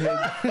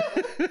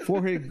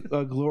forehead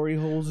glory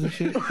holes and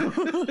shit.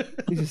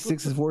 He just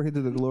sticks his forehead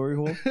to the glory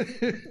hole.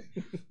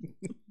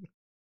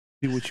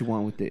 Do what you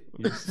want with it.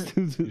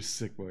 You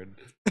sick Martin.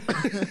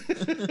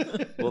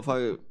 Well, if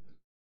I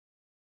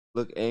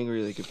look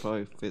angry, they could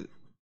probably fit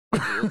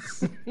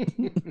this.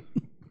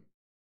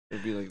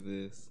 It'd be like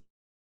this.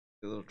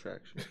 A little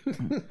traction.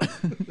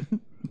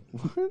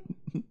 What?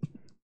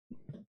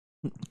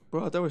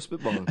 Bro, I thought we were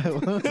spitballing.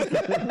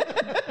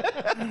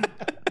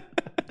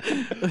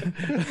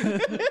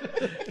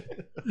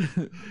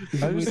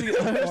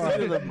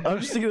 I'm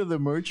just thinking of the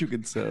merch you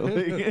could sell. Thought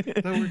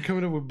we were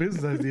coming up with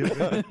business ideas.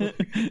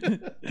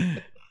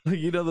 Like,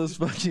 you know those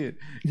fucking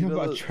You know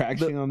about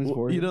traction on his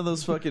forehead? You know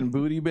those fucking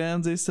booty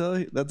bands they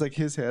sell? That's like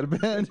his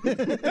headband. we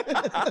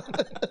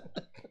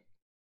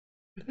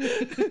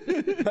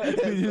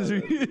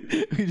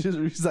just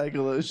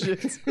recycle those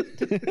shits.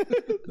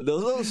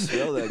 Those don't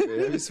smell that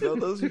great. Have you smelled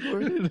those before?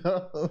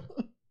 No.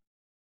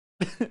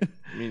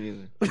 Me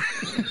neither.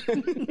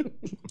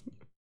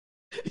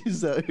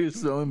 He's out here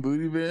selling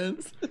booty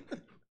bands.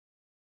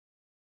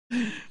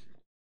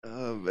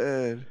 Oh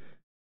man.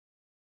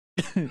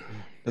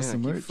 That's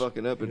Man, the I keep merch.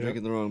 fucking up and Yeah.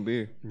 drinking the wrong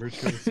beer. Merch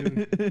coming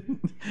soon.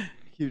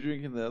 Keep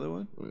drinking the other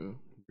one. Well,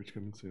 Merch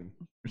coming soon.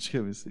 Which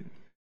can we see?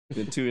 it's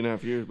been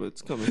 2.5 years, but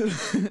it's coming.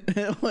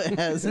 What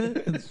hasn't?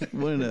 It's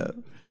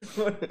 1.5.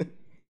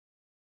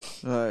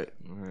 All right,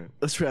 All right.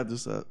 let's wrap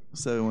this up.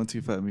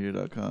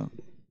 7125meter.com.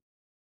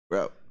 We're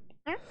out.